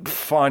sandwiches.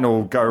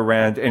 Final go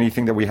around,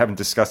 anything that we haven't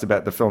discussed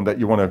about the film that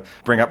you want to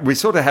bring up? We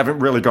sort of haven't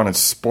really gone and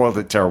spoiled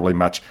it terribly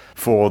much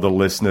for the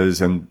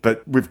listeners,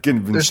 but we've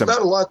given There's some...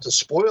 not a lot to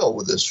spoil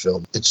with this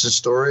film. It's the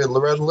story of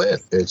Loretta Lynn.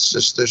 It's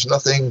just, there's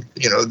nothing,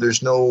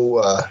 there's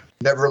no...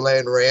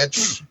 Neverland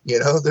Ranch,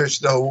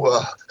 there's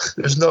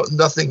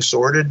nothing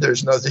sordid.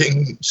 There's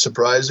nothing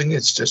surprising.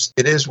 It's just,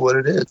 it is what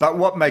it is. But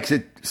what makes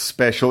it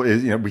special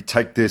is, we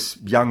take this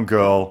young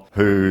girl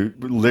who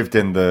lived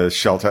in the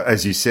shelter,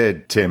 as you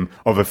said, Tim,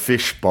 of a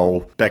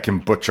fishbowl back in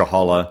Butcher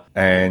Holler,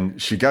 and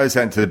she goes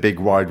out into the big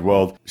wide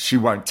world. She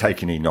won't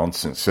take any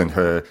nonsense, and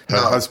her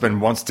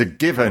husband wants to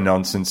give her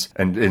nonsense,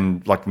 and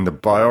in the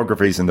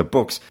biographies and the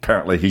books,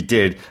 apparently he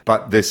did,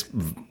 but this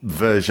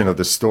version of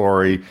the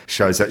story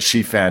shows that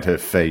she found her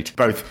feet,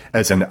 both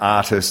as an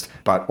artist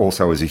but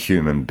also as a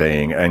human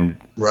being, and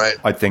right.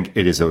 I think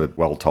it is a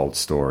well-told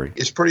story.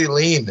 It's pretty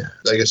lean.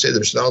 Like I say,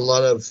 there's not a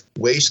lot of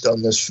waste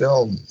on this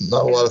film,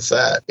 not a lot of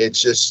fat.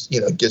 It's just,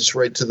 gets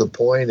right to the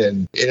point,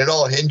 and it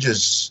all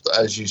hinges,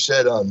 as you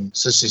said, on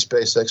Sissy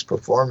Spacek's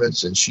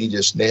performance, and she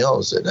just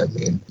nails it. I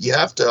mean, you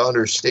have to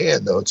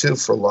understand, though, too,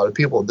 for a lot of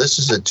people, this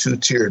is a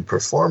two-tiered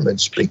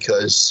performance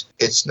because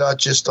it's not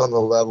just on the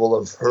level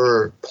of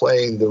her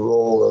playing the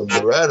role of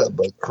Loretta,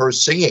 but her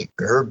singing,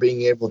 her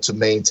being able to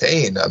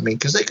maintain. I mean,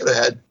 because they could have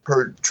had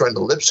her trying to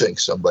lip sync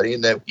somebody,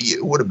 and that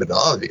it would have been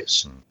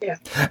obvious. Yeah.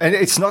 And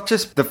it's not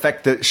just the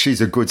fact that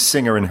she's a good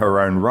singer in her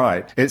own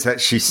right. It's that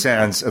she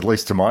sounds, at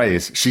least to my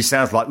ears, she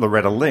sounds like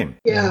Loretta Lynn.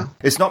 Yeah.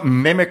 It's not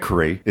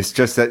mimicry. It's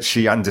just that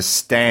she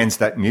understands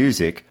that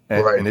music.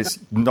 And, right. And it's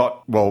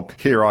not, well,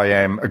 here I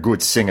am, a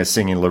good singer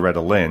singing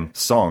Loretta Lynn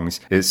songs.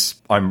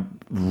 I'm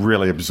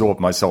really absorbed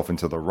myself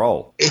into the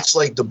role. It's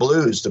like the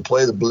blues. To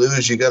play the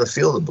blues, you got to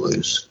feel the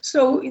blues.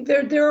 So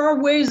there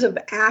are ways of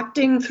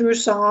acting through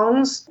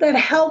songs that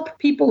help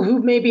people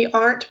who maybe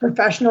aren't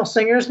professional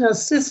singers. Now,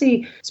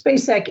 Sissy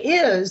Spacek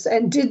is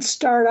and did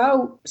start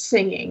out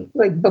singing,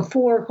 like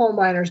before Coal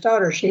Miner's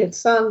Daughter. She had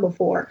sung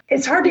before.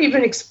 It's hard to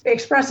even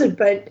express it,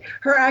 but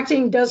her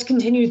acting does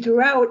continue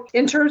throughout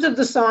in terms of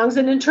the songs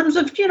and in terms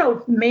of,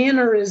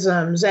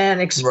 mannerisms and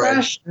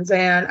expressions. Right.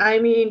 And I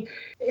mean,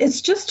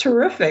 it's just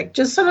terrific.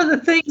 Just some of the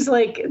things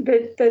like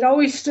that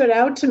always stood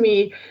out to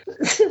me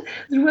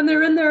when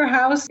they're in their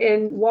house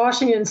in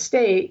Washington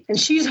State and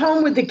she's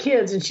home with the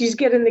kids and she's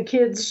getting the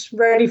kids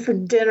ready for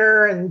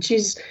dinner and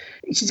she's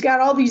got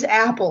all these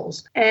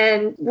apples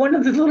and one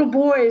of the little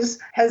boys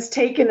has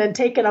taken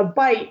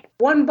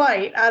one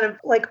bite out of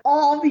like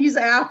all these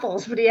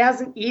apples, but he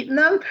hasn't eaten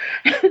them.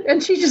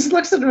 And she just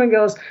looks at him and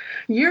goes,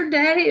 "Your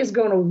daddy is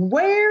going to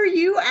wear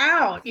you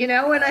out," and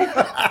I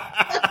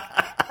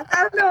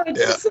don't know. It's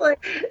just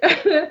like,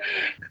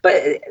 but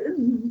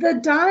the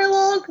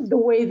dialogue, the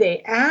way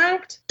they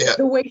act,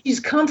 the way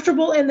she's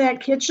comfortable in that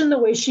kitchen, the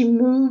way she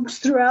moves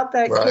throughout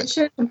that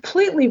kitchen,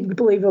 completely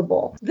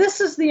believable. This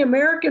is the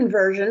American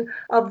version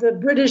of the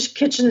British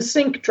kitchen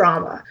sink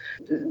drama.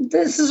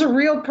 This is a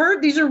real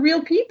these are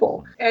real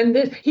people. And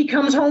he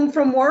comes home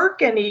from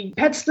work and he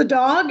pets the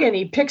dog and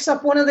he picks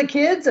up one of the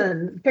kids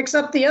and picks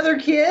up the other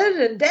kid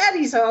and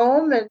daddy's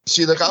home. And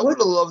see, like I would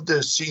have loved to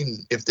have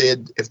seen if they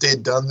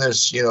had done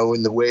this,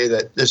 in the way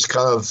that this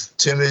kind of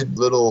timid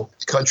little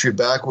country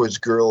backwoods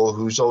girl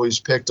who's always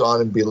picked on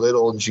and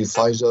belittled, and she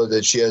finds out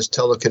that she has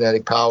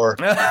telekinetic power.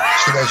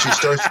 So then she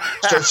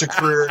starts a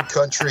career in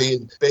country,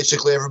 and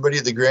basically everybody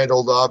at the Grand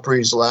Ole Opry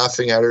is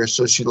laughing at her,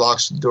 so she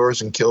locks the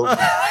doors and kills them.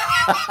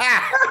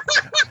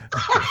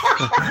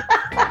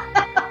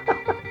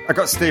 I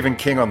got Stephen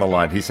King on the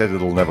line. He said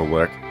it'll never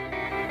work.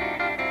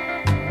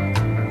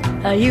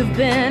 You've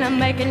been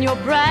making your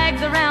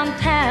brags around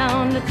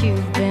town that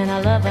you've been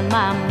loving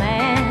my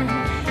man.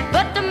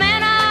 But the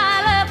man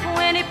I love,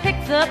 when he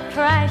picks up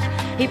trash,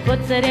 he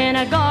puts it in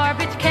a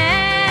garbage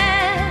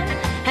can.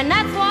 And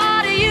that's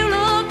what you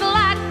look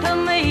like to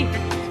me.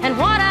 And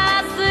what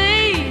I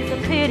see is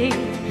a pity.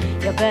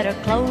 You better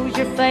close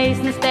your face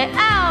and stay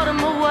out of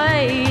my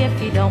way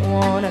if you don't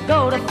want to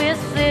go to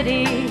Fist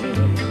City.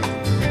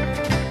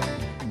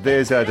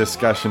 there's our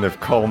discussion of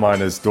Coal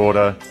Miner's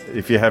Daughter.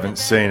 If you haven't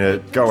seen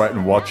it, go out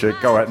and watch it.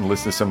 Go out and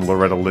listen to some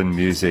Loretta Lynn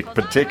music.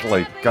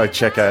 Particularly, go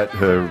check out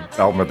her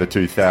album of the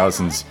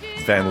 2000s,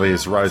 Van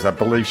Leer's Rose. I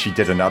believe she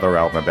did another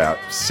album about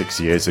 6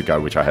 years ago,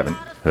 which I haven't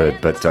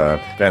heard, but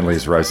Van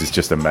Leer's Rose is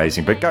just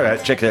amazing. But go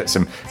out, check out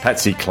some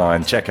Patsy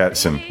Cline, check out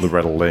some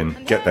Loretta Lynn.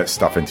 Get that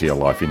stuff into your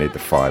life. You need the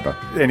fibre.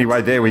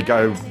 Anyway, there we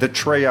go. The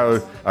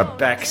trio are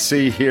back.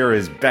 See Here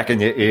is back in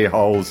your ear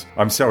holes.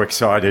 I'm so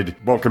excited.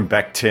 Welcome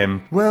back,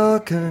 Tim.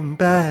 Welcome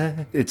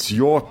back. It's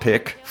your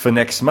pick for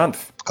next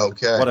month.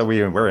 Okay. What are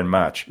we in? We're in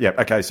March. Yeah,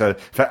 okay, so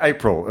for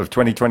April of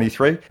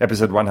 2023,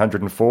 episode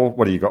 104,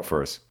 what do you got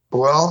for us?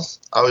 Well,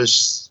 I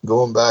was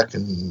going back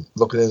and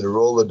looking in the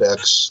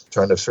Rolodex,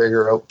 trying to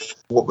figure out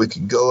what we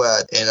could go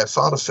at, and I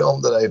found a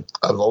film that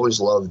I've always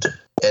loved,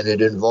 and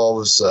it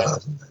involves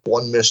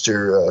one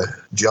Mr.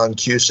 John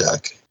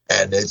Cusack,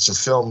 and it's a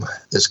film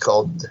that's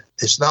called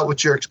It's Not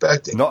What You're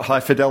Expecting. Not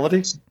High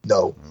Fidelity?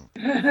 No.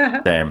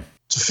 Damn.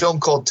 It's a film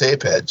called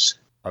Tapeheads.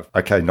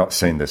 Okay, not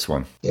seen this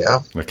one. Yeah.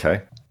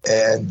 Okay.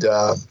 And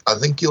I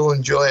think you'll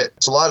enjoy it.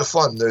 It's a lot of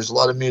fun. There's a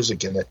lot of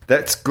music in it.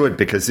 That's good,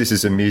 because this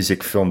is a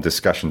music film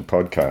discussion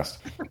podcast.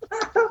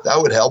 That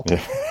would help.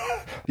 Yeah.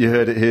 You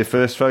heard it here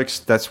first, folks.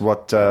 That's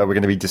what we're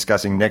going to be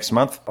discussing next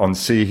month on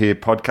See Here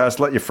Podcast.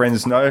 Let your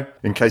friends know.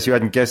 In case you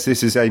hadn't guessed,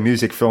 this is a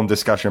music film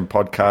discussion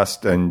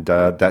podcast, and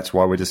that's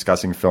why we're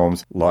discussing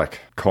films like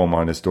Coal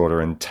Miner's Daughter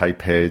and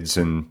Tapeheads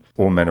and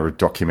all manner of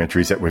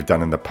documentaries that we've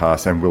done in the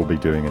past and will be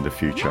doing in the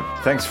future.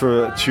 Thanks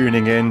for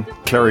tuning in.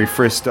 Kerry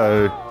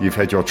Fristow, you've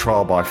had your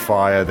trial by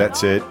fire.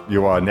 That's it.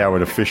 You are now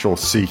an official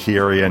See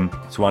Hereian.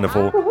 It's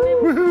wonderful.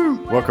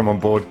 Woohoo! Welcome on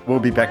board. We'll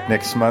be back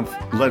next month.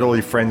 Let all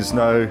your friends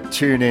know.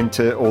 Tune in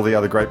to all the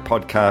other great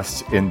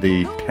podcasts in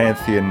the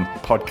Pantheon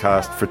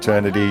podcast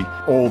fraternity.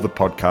 All the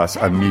podcasts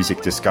are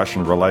music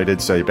discussion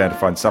related, so you're bound to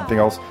find something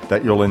else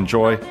that you'll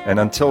enjoy. And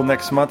until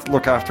next month,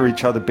 look after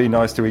each other, be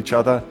nice to each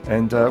other,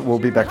 and we'll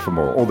be back for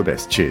more. All the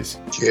best. Cheers.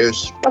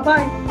 Cheers.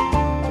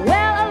 Bye-bye.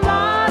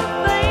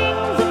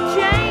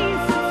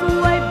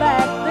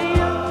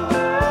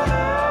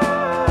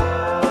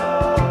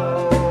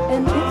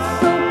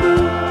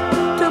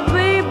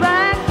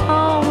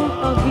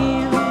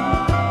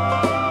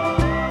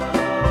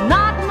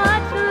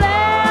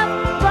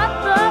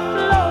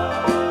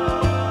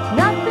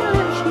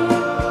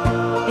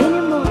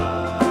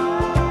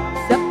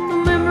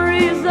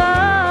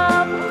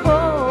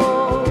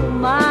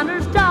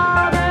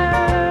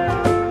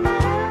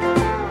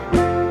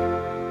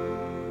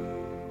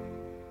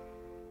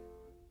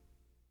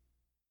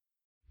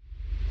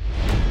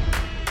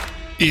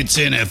 It's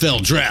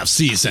NFL draft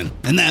season,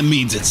 and that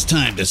means it's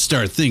time to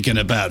start thinking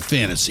about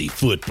fantasy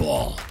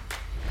football.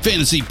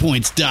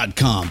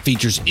 FantasyPoints.com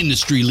features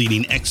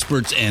industry-leading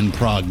experts and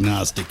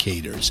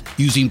prognosticators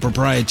using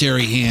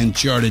proprietary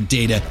hand-charted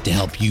data to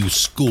help you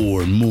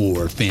score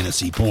more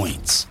fantasy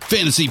points.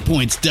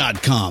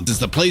 FantasyPoints.com is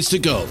the place to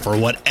go for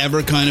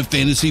whatever kind of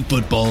fantasy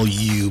football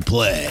you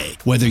play.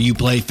 Whether you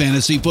play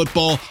fantasy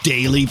football,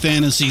 daily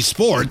fantasy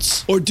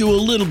sports, or do a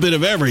little bit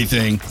of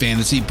everything,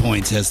 Fantasy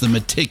Points has the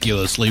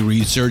meticulously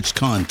researched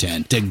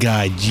content to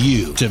guide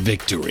you to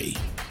victory.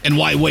 And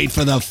why wait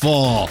for the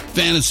fall?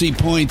 Fantasy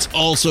Points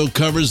also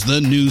covers the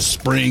new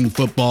spring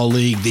football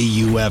league,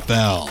 the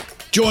UFL.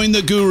 Join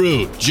the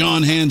guru,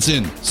 John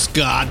Hansen,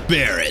 Scott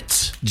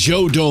Barrett,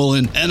 Joe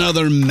Dolan, and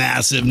other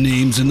massive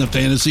names in the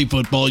fantasy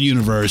football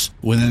universe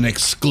with an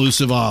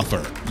exclusive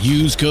offer.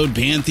 Use code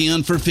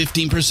Pantheon for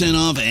 15%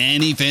 off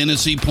any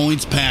Fantasy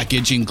Points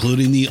package,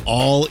 including the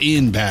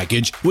all-in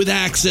package, with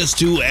access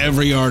to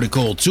every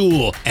article,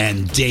 tool,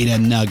 and data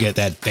nugget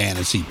that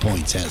Fantasy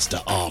Points has to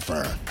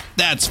offer.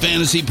 That's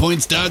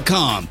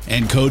FantasyPoints.com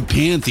and code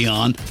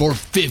Pantheon for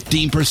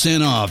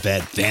 15% off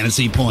at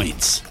Fantasy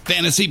Points.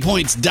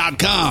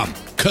 FantasyPoints.com,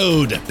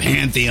 code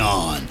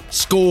Pantheon.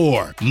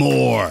 Score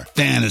more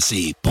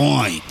fantasy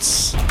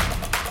points.